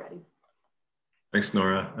just be ready. Thanks,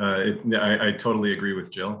 Nora. I totally agree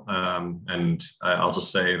with Jill. And I'll just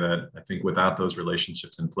say that I think without those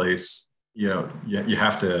relationships in place, there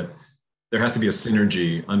has to be a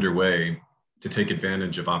synergy underway to take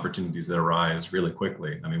advantage of opportunities that arise really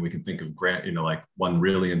quickly. I mean, we can think of like one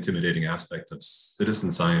really intimidating aspect of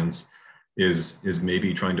citizen science is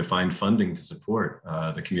maybe trying to find funding to support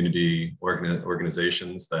the community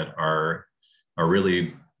organizations that are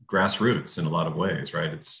really grassroots in a lot of ways,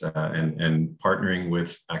 right? It's and partnering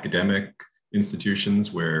with academic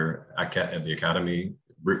institutions where the academy,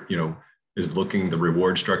 is looking, the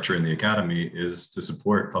reward structure in the academy is to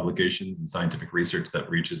support publications and scientific research that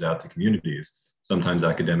reaches out to communities. Sometimes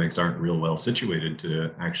academics aren't real well situated to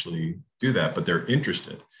actually do that, but they're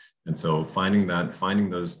interested. And so finding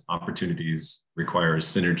those opportunities requires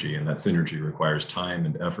synergy, and that synergy requires time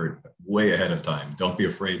and effort way ahead of time. Don't be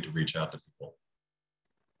afraid to reach out to people.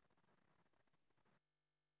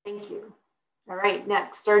 Thank you. All right,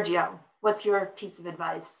 next, Sergio, what's your piece of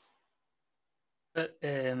advice?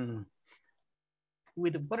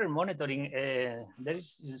 With water monitoring, there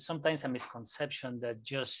is sometimes a misconception that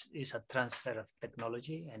just is a transfer of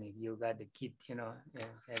technology, and if you got the kit,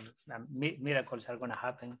 miracles are going to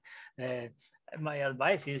happen. My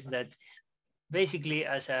advice is that basically,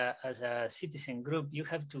 as a citizen group, you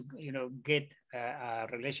have to, get a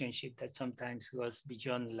relationship that sometimes goes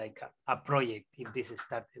beyond like a project. If this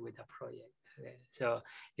started with a project, so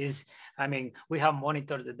we have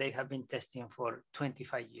monitors that they have been testing for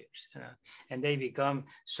 25 years, and they become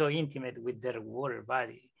so intimate with their water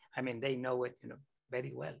body. They know it,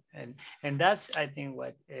 very well, and that's, I think,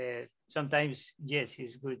 what sometimes, yes,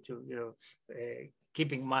 it's good to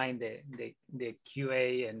keep in mind the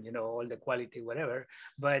QA and all the quality, whatever.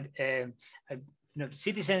 But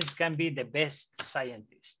citizens can be the best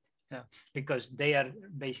scientists, because they are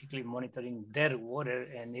basically monitoring their water,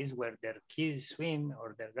 and is where their kids swim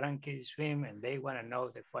or their grandkids swim, and they want to know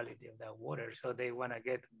the quality of that water, so they want to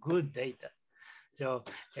get good data. So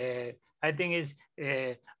I think is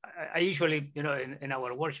I usually, in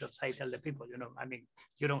our workshops, I tell the people,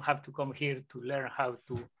 you don't have to come here to learn how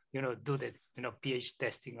to, do the, pH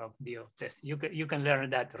testing of DO testing. You can learn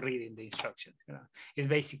that reading the instructions. It's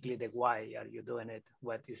basically the why are you doing it,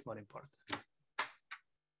 what is more important.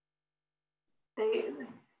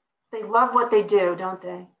 They love what they do, don't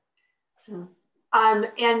they? So,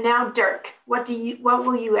 and now, Dirk, what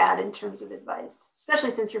will you add in terms of advice,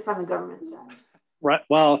 especially since you're from the government side? Right.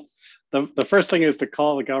 Well, the first thing is to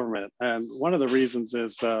call the government. And one of the reasons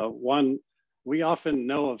is, one, we often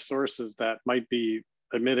know of sources that might be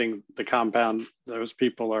emitting the compound those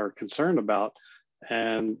people are concerned about.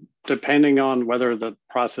 And depending on whether the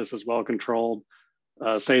process is well controlled,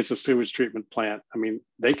 say it's a sewage treatment plant,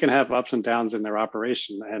 they can have ups and downs in their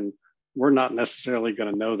operation, and we're not necessarily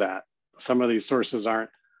going to know that. Some of these sources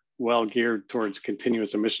aren't well geared towards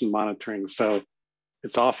continuous emission monitoring. So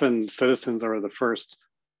it's often citizens are the first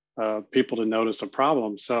people to notice a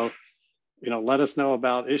problem. So, let us know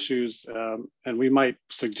about issues, and we might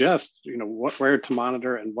suggest, where to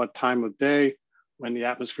monitor and what time of day when the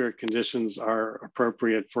atmospheric conditions are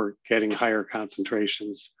appropriate for getting higher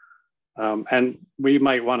concentrations. And we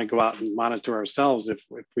might want to go out and monitor ourselves if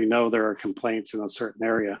we know there are complaints in a certain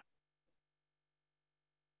area.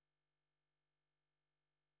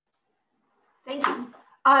 Thank you.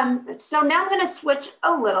 So now I'm going to switch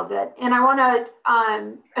a little bit, and I want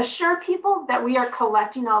to assure people that we are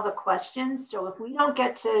collecting all the questions. So if we don't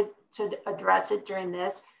get to address it during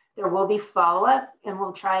this, there will be follow-up, and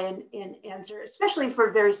we'll try and answer, especially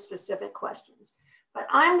for very specific questions. But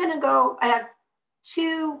I'm going to go, I have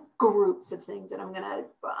two groups of things that I'm going to,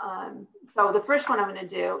 so the first one I'm going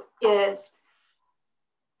to do is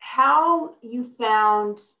how you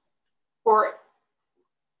found, or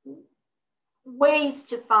ways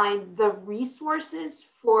to find the resources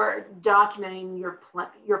for documenting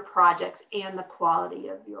your projects and the quality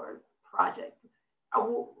of your project.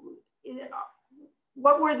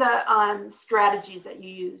 What were the strategies that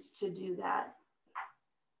you used to do that?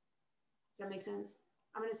 Does that make sense?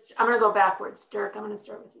 I'm gonna go backwards. Dirk, I'm gonna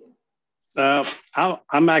start with you.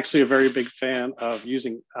 I'm actually a very big fan of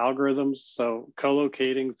using algorithms. So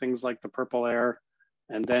co-locating things like the purple air,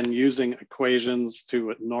 and then using equations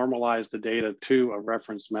to normalize the data to a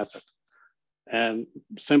reference method. And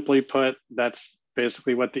simply put, that's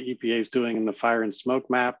basically what the EPA is doing in the fire and smoke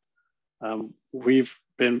map. We've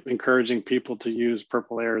been encouraging people to use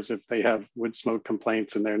purple airs if they have wood smoke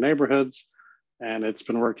complaints in their neighborhoods, and it's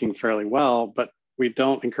been working fairly well, but we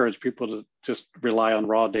don't encourage people to just rely on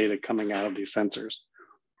raw data coming out of these sensors.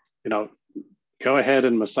 Go ahead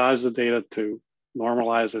and massage the data to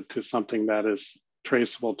normalize it to something that is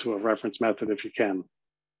traceable to a reference method if you can.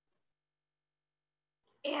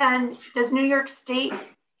 And does New York State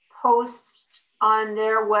post on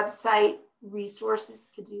their website resources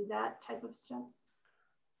to do that type of stuff?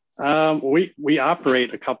 We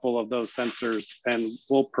operate a couple of those sensors, and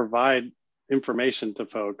we'll provide information to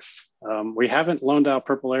folks. We haven't loaned out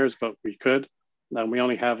purple airs, but we could. We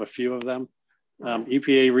only have a few of them.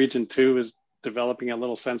 EPA Region 2 is developing a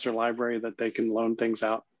little sensor library that they can loan things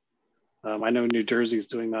out. I know New Jersey is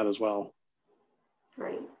doing that as well.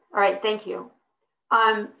 Great. All right, thank you.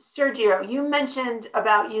 Sergio, you mentioned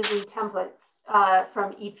about using templates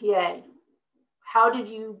from EPA. How did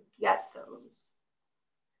you get those?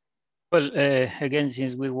 Well, again,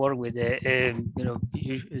 since we work with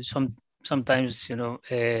sometimes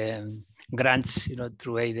grants,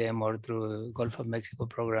 through ADM or through Gulf of Mexico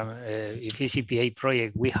program, if it's EPA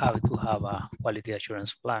project, we have to have a quality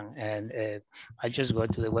assurance plan. And I just go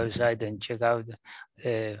to the website and check out.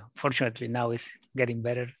 Fortunately, now it's getting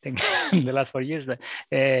better than in the last 4 years. But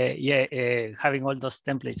having all those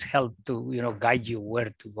templates help to guide you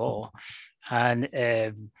where to go. And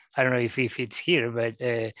I don't know if it's here, but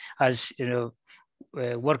as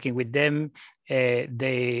working with them,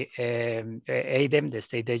 they ADEM, the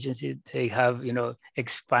state agency, they have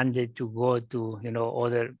expanded to go to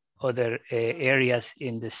other areas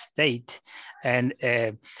in the state and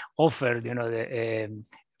offer the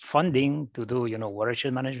funding to do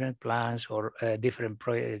watershed management plans or different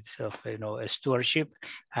projects of stewardship,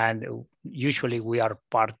 and usually we are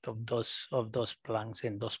part of those plans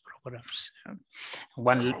and those programs.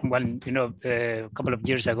 One a couple of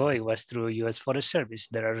years ago, it was through U.S. Forest Service.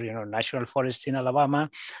 There are national forests in Alabama.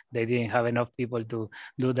 They didn't have enough people to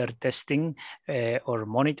do their testing or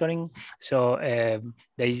monitoring, so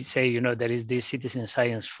they say there is this citizen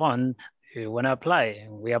science fund. You want to apply,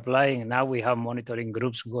 and we apply, and now we have monitoring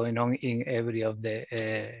groups going on in every of the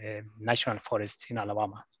national forests in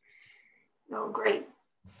Alabama. Oh, great.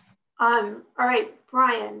 All right,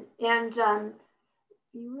 Brian, and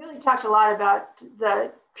you really talked a lot about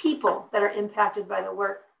the people that are impacted by the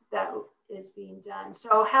work that is being done.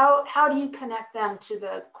 So how do you connect them to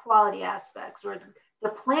the quality aspects or the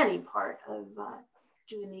planning part of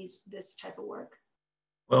doing this type of work?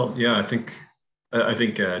 Well, yeah, I think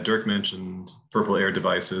Dirk mentioned purple air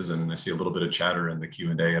devices, and I see a little bit of chatter in the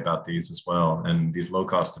Q&A about these as well. And these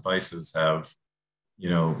low-cost devices have,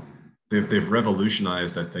 they've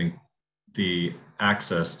revolutionized, I think, the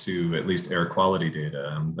access to at least air quality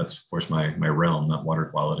data. That's, of course, my realm, not water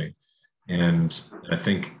quality. And I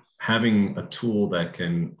think having a tool that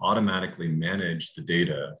can automatically manage the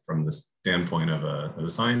data from the standpoint of a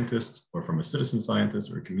scientist or from a citizen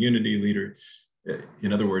scientist or a community leader.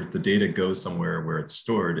 In other words, the data goes somewhere where it's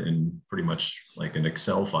stored in pretty much like an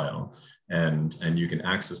Excel file, and you can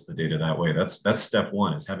access the data that way. That's step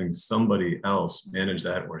one, is having somebody else manage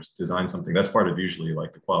that or design something. That's part of usually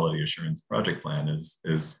like the quality assurance project plan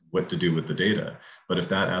is what to do with the data. But if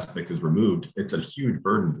that aspect is removed, it's a huge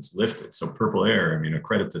burden that's lifted. So Purple Air, I mean, a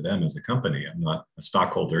credit to them as a company. I'm not a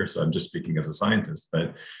stockholder, so I'm just speaking as a scientist,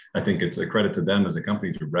 but I think it's a credit to them as a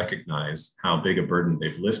company to recognize how big a burden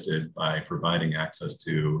they've lifted by providing access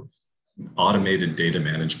to automated data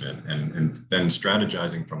management and then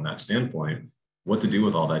strategizing from that standpoint what to do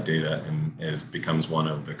with all that data, and becomes one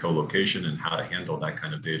of the co-location and how to handle that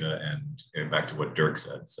kind of data, and back to what Dirk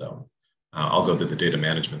said. So I'll go to the data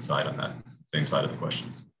management side on that same side of the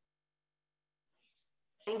questions.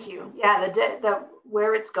 Thank you. Yeah, the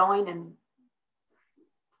where it's going and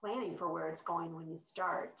planning for where it's going when you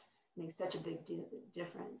start makes such a big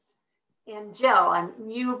difference. And Jill,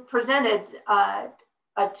 you presented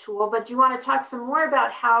a tool, but do you want to talk some more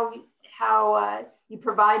about how you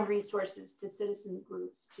provide resources to citizen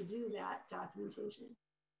groups to do that documentation?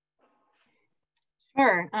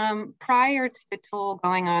 Sure. Prior to the tool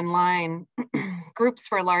going online,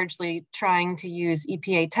 groups were largely trying to use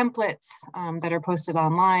EPA templates that are posted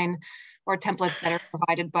online, or templates that are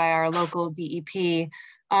provided by our local DEP,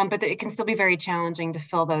 but it can still be very challenging to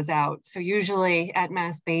fill those out. So usually at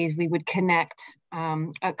Mass Bays, we would connect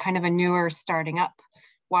a kind of a newer starting up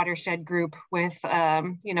watershed group with a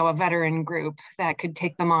veteran group that could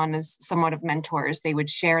take them on as somewhat of mentors. They would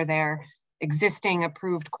share their existing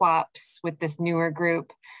approved QUAPs with this newer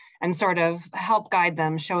group and sort of help guide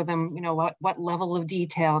them, show them what level of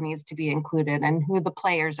detail needs to be included and who the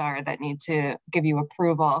players are that need to give you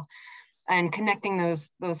approval. And connecting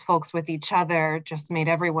those folks with each other just made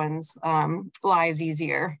everyone's lives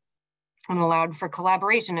easier and allowed for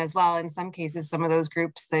collaboration as well. In some cases, some of those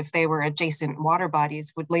groups, if they were adjacent water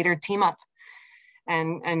bodies, would later team up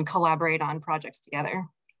and collaborate on projects together.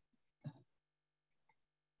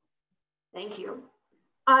 Thank you.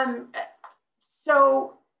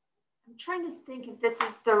 So I'm trying to think if this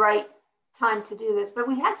is the right time to do this, but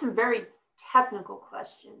we had some very technical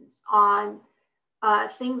questions on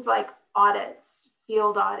things like audits,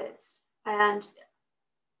 field audits, and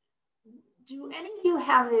do any of you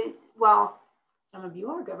have some of you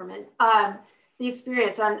are government, the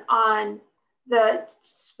experience on the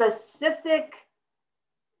specific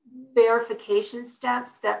verification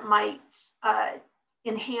steps that might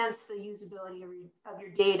enhance the usability of your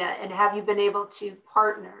data, and have you been able to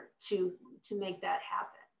partner to make that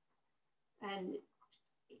happen? And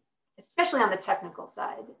especially on the technical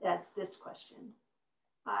side, that's this question.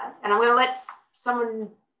 And I'm going to let someone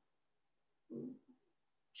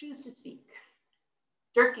choose to speak.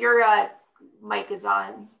 Dirk, your mic is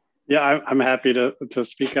on. Yeah, I'm happy to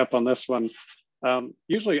speak up on this one.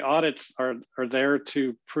 Usually audits are there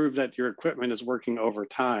to prove that your equipment is working over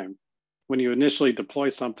time. When you initially deploy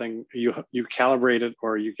something, you calibrate it,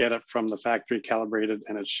 or you get it from the factory calibrated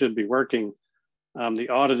and it should be working. The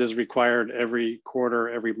audit is required every quarter,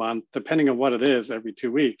 every month, depending on what it is, every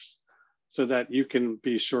 2 weeks, so that you can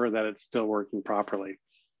be sure that it's still working properly.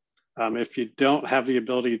 If you don't have the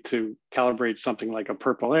ability to calibrate something like a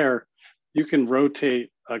purple air, you can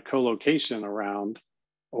rotate a co-location around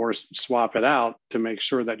or swap it out to make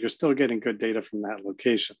sure that you're still getting good data from that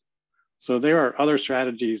location. So there are other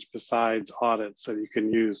strategies besides audits that you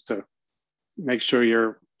can use to make sure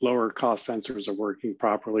your lower cost sensors are working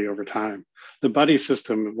properly over time. The buddy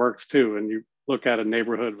system works too, and you look at a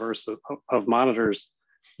neighborhood versus of monitors,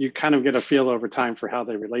 you kind of get a feel over time for how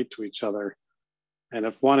they relate to each other. And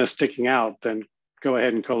if one is sticking out, then go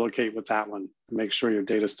ahead and co-locate with that one to make sure your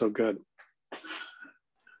data is still good.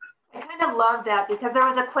 I kind of love that, because there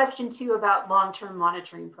was a question too about long-term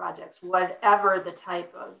monitoring projects, whatever the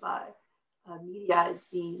type of media is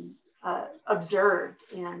being observed,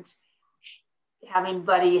 and having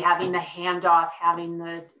buddy, having the handoff, having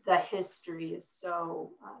the history is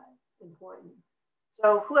so important.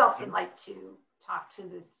 So who else would like to talk to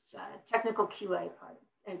this technical QA part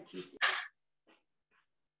and QC?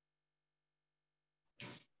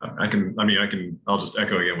 I'll just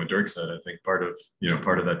echo again what Dirk said. I think part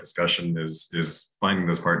of that discussion is finding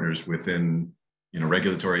those partners within,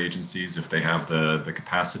 regulatory agencies, if they have the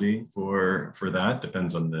capacity for that.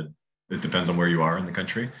 It depends on where you are in the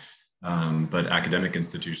country. But academic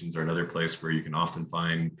institutions are another place where you can often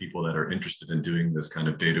find people that are interested in doing this kind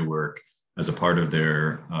of data work as a part of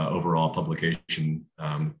their overall publication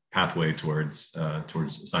pathway towards a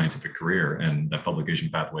scientific career. And that publication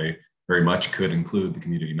pathway very much could include the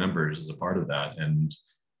community members as a part of that, and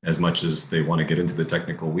as much as they want to get into the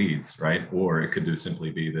technical weeds, right? Or it could simply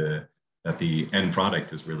be that the end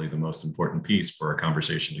product is really the most important piece for a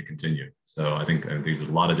conversation to continue. So I think there's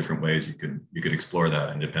a lot of different ways you could explore that,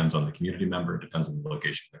 and it depends on the community member, it depends on the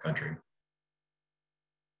location of the country.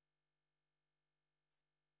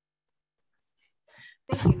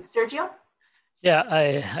 Thank you, Sergio. Yeah,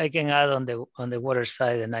 I can add on the water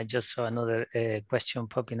side, and I just saw another question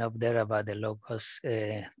popping up there about the low-cost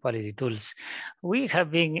quality tools. We have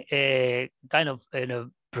been kind of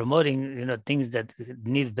promoting things that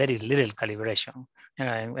need very little calibration.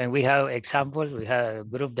 And we have examples. We have a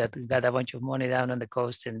group that got a bunch of money down on the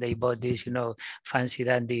coast, and they bought these fancy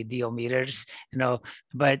dandy diometers,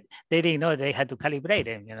 but they didn't know they had to calibrate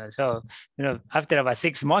them, So after about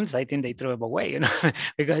 6 months, I think they threw them away,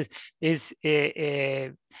 because it's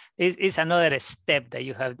another step that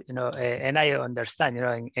you have, and I understand,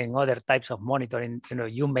 in other types of monitoring,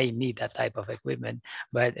 you may need that type of equipment,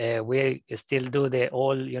 but we still do the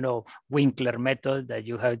old, Winkler method that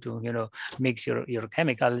you have to, mix your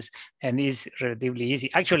chemicals, and it's relatively easy.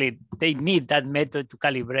 Actually, they need that method to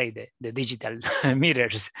calibrate the digital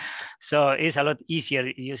meters. So it's a lot easier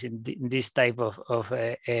using this type of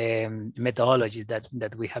methodology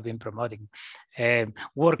that we have been promoting.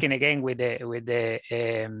 Working again with the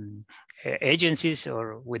agencies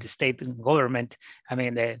or with the state government. I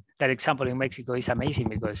mean, that example in Mexico is amazing,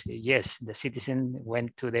 because yes, the citizen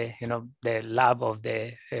went to the lab of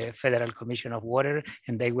the Federal Commission of Water,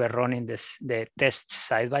 and they were running the tests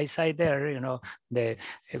side by side there. The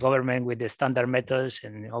government with the standard methods,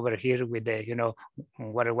 and over here with the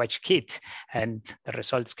water watch kit, and the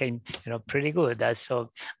results came pretty good. That's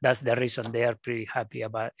the reason they are pretty happy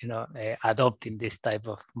about adopting this type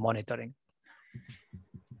of monitoring.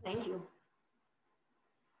 Thank you.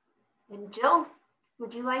 And Jill,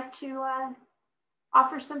 would you like to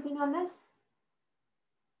offer something on this?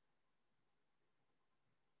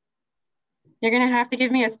 You're going to have to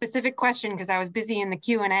give me a specific question, because I was busy in the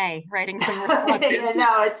Q&A writing some responses.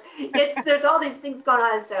 Yeah, no, there's all these things going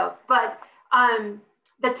on. So, but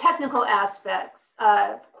the technical aspects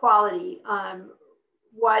of quality,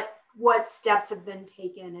 what steps have been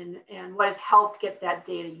taken, and what has helped get that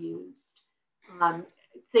data used?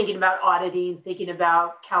 Thinking about auditing, thinking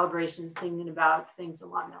about calibrations, thinking about things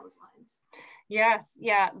along those lines. Yes,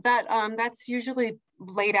 yeah, that's usually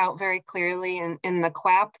laid out very clearly in the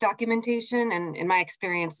QAP documentation. And in my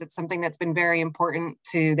experience, it's something that's been very important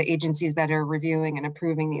to the agencies that are reviewing and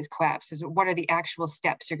approving these QAPs. Is what are the actual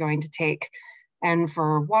steps you're going to take? And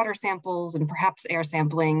for water samples and perhaps air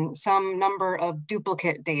sampling, some number of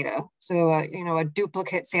duplicate data. So, a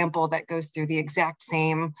duplicate sample that goes through the exact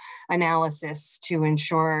same analysis to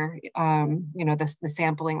ensure, the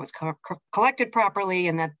sampling was collected properly,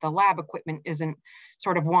 and that the lab equipment isn't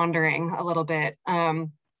sort of wandering a little bit. And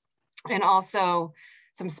also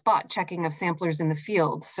some spot checking of samplers in the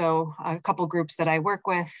field. So a couple groups that I work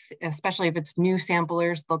with, especially if it's new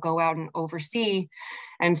samplers, they'll go out and oversee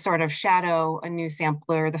and sort of shadow a new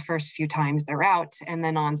sampler the first few times they're out, and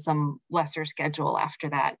then on some lesser schedule after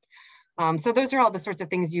that. So those are all the sorts of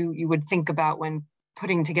things you would think about when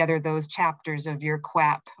putting together those chapters of your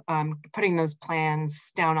QAP, putting those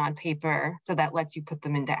plans down on paper, so that lets you put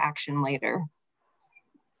them into action later.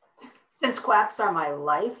 Since QAPs are my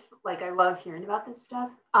life, like I love hearing about this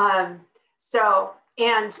stuff. And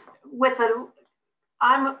with a,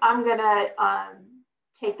 I'm gonna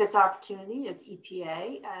take this opportunity as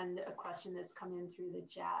EPA and a question that's come in through the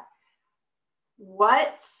chat.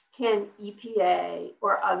 What can EPA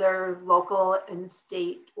or other local and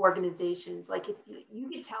state organizations, like if you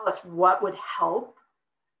could tell us what would help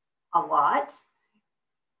a lot,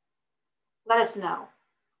 let us know.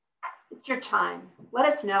 It's your time. Let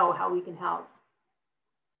us know how we can help.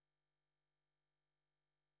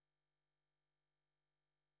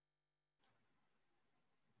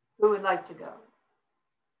 Who would like to go?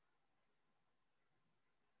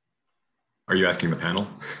 Are you asking the panel?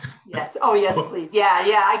 Yes. Oh, yes, please. Yeah,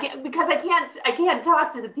 yeah. I can't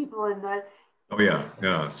talk to the people in the. Oh yeah,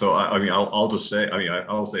 yeah. So I mean, I'll just say. I mean,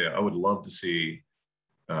 I'll say I would love to see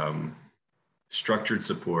structured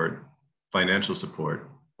support, financial support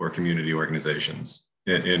for community organizations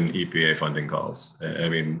in EPA funding calls. I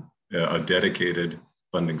mean, a dedicated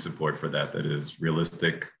funding support for that is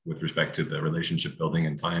realistic with respect to the relationship building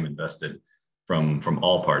and time invested from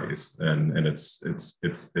all parties. And it's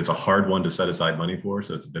a hard one to set aside money for,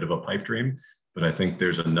 so it's a bit of a pipe dream. But I think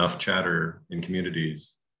there's enough chatter in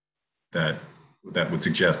communities that would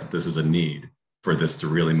suggest that this is a need for this to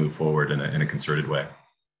really move forward in a concerted way.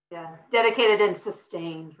 Yeah, dedicated and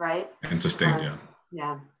sustained, right? And sustained, yeah.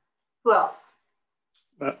 Yeah. Who else?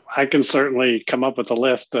 I can certainly come up with a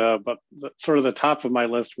list, but sort of the top of my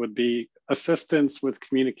list would be assistance with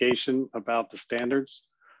communication about the standards.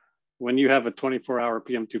 When you have a 24-hour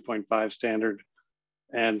PM 2.5 standard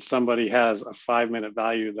and somebody has a 5-minute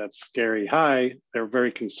value that's scary high, they're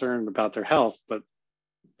very concerned about their health, but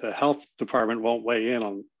the health department won't weigh in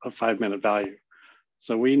on a 5-minute value.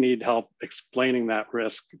 So we need help explaining that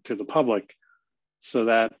risk to the public so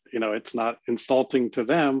that, you know, it's not insulting to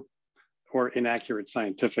them or inaccurate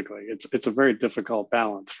scientifically. It's a very difficult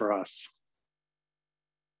balance for us.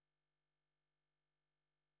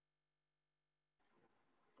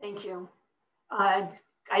 Thank you.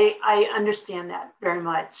 I understand that very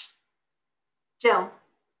much. Jill.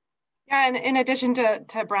 Yeah, and in addition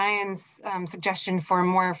to Brian's suggestion for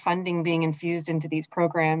more funding being infused into these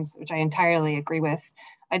programs, which I entirely agree with,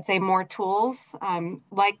 I'd say more tools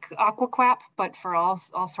like AquaQuap, but for all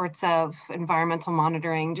sorts of environmental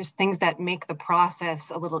monitoring, just things that make the process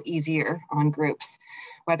a little easier on groups,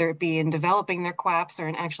 whether it be in developing their QAPs or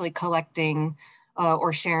in actually collecting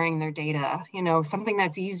or sharing their data. You know, something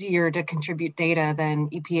that's easier to contribute data than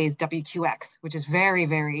EPA's WQX, which is very,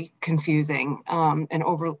 very confusing and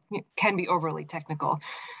can be overly technical.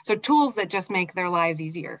 So tools that just make their lives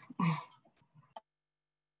easier.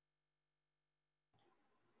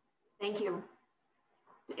 Thank you.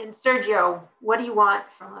 And Sergio, what do you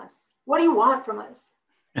want from us? What do you want from us?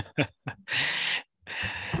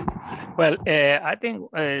 Well, I think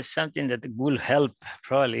something that will help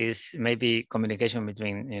probably is maybe communication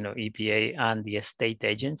between, you know, EPA and the state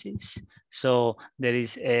agencies. So there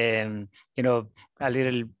is, you know, a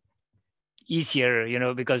little easier, you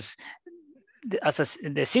know, because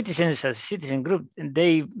the citizens, as a citizen group,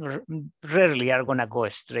 they rarely are going to go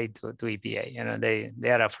straight to EPA. You know, they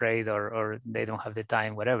are afraid or they don't have the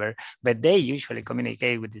time, whatever. But they usually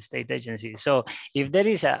communicate with the state agency. So if there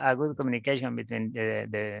is a good communication between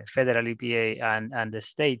the federal EPA and the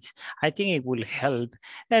states, I think it will help.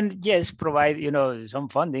 And yes, provide, you know, some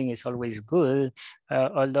funding is always good.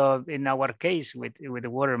 Although in our case with the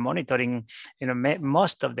water monitoring, you know,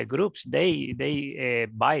 most of the groups they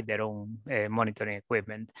buy their own monitoring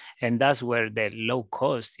equipment, and that's where the low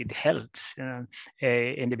cost it helps.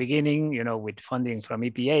 In the beginning, you know, with funding from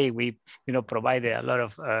EPA, we, you know, provided a lot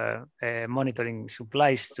of monitoring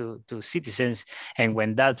supplies to citizens, and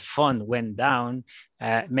when that fund went down,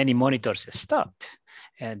 many monitors stopped.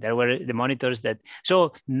 And there were the monitors that,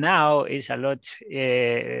 so now it's a lot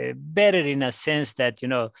better in a sense that, you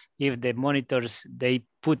know, if the monitors, they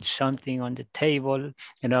put something on the table,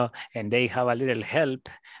 you know, and they have a little help,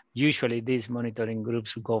 usually these monitoring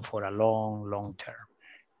groups go for a long, long term.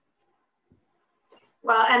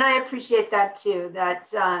 Well, and I appreciate that too, that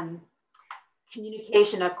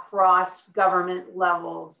communication across government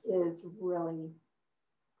levels is really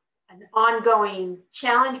an ongoing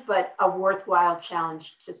challenge, but a worthwhile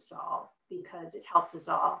challenge to solve because it helps us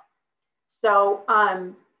all. So,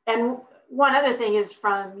 and one other thing is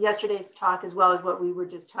from yesterday's talk, as well as what we were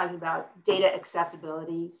just talking about, data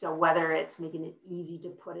accessibility. So whether it's making it easy to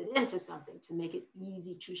put it into something, to make it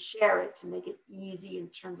easy to share it, to make it easy in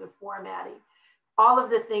terms of formatting, all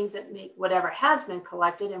of the things that make whatever has been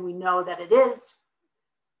collected, and we know that it is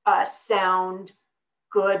sound,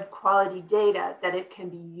 good quality data, that it can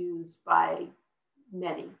be used by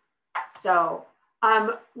many. So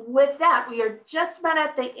with that, we are just about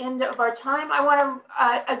at the end of our time. I want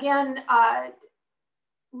to, again,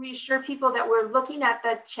 reassure people that we're looking at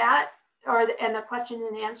the chat and the question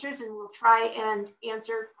and answers, and we'll try and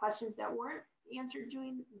answer questions that weren't answered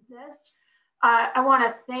during this. I want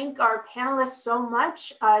to thank our panelists so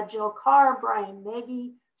much, Jill Carr, Brian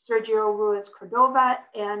Magi, Sergio Ruiz-Cordova,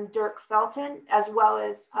 and Dirk Felton, as well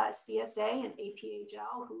as CSA and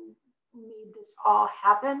APHL, who made this all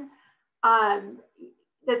happen.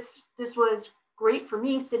 This was great for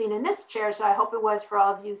me sitting in this chair, so I hope it was for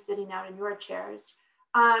all of you sitting out in your chairs.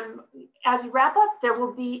 As we wrap up, there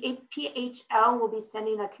will be APHL will be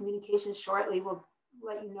sending a communication shortly. We'll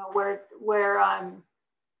let you know where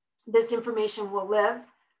this information will live.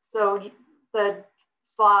 So the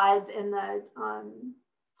slides and the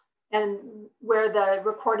and where the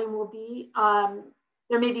recording will be.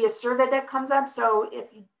 There may be a survey that comes up. So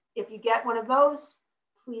if you get one of those,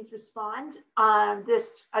 please respond.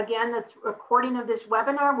 This, again, the recording of this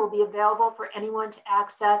webinar will be available for anyone to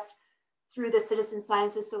access through the Citizen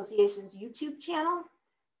Science Association's YouTube channel.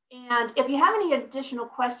 And if you have any additional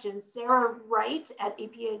questions, Sarah Wright at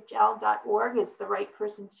aphl.org is the right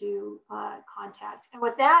person to contact. And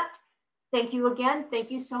with that, thank you again. Thank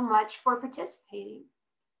you so much for participating,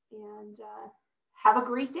 and have a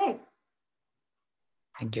great day.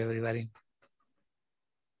 Thank you, everybody.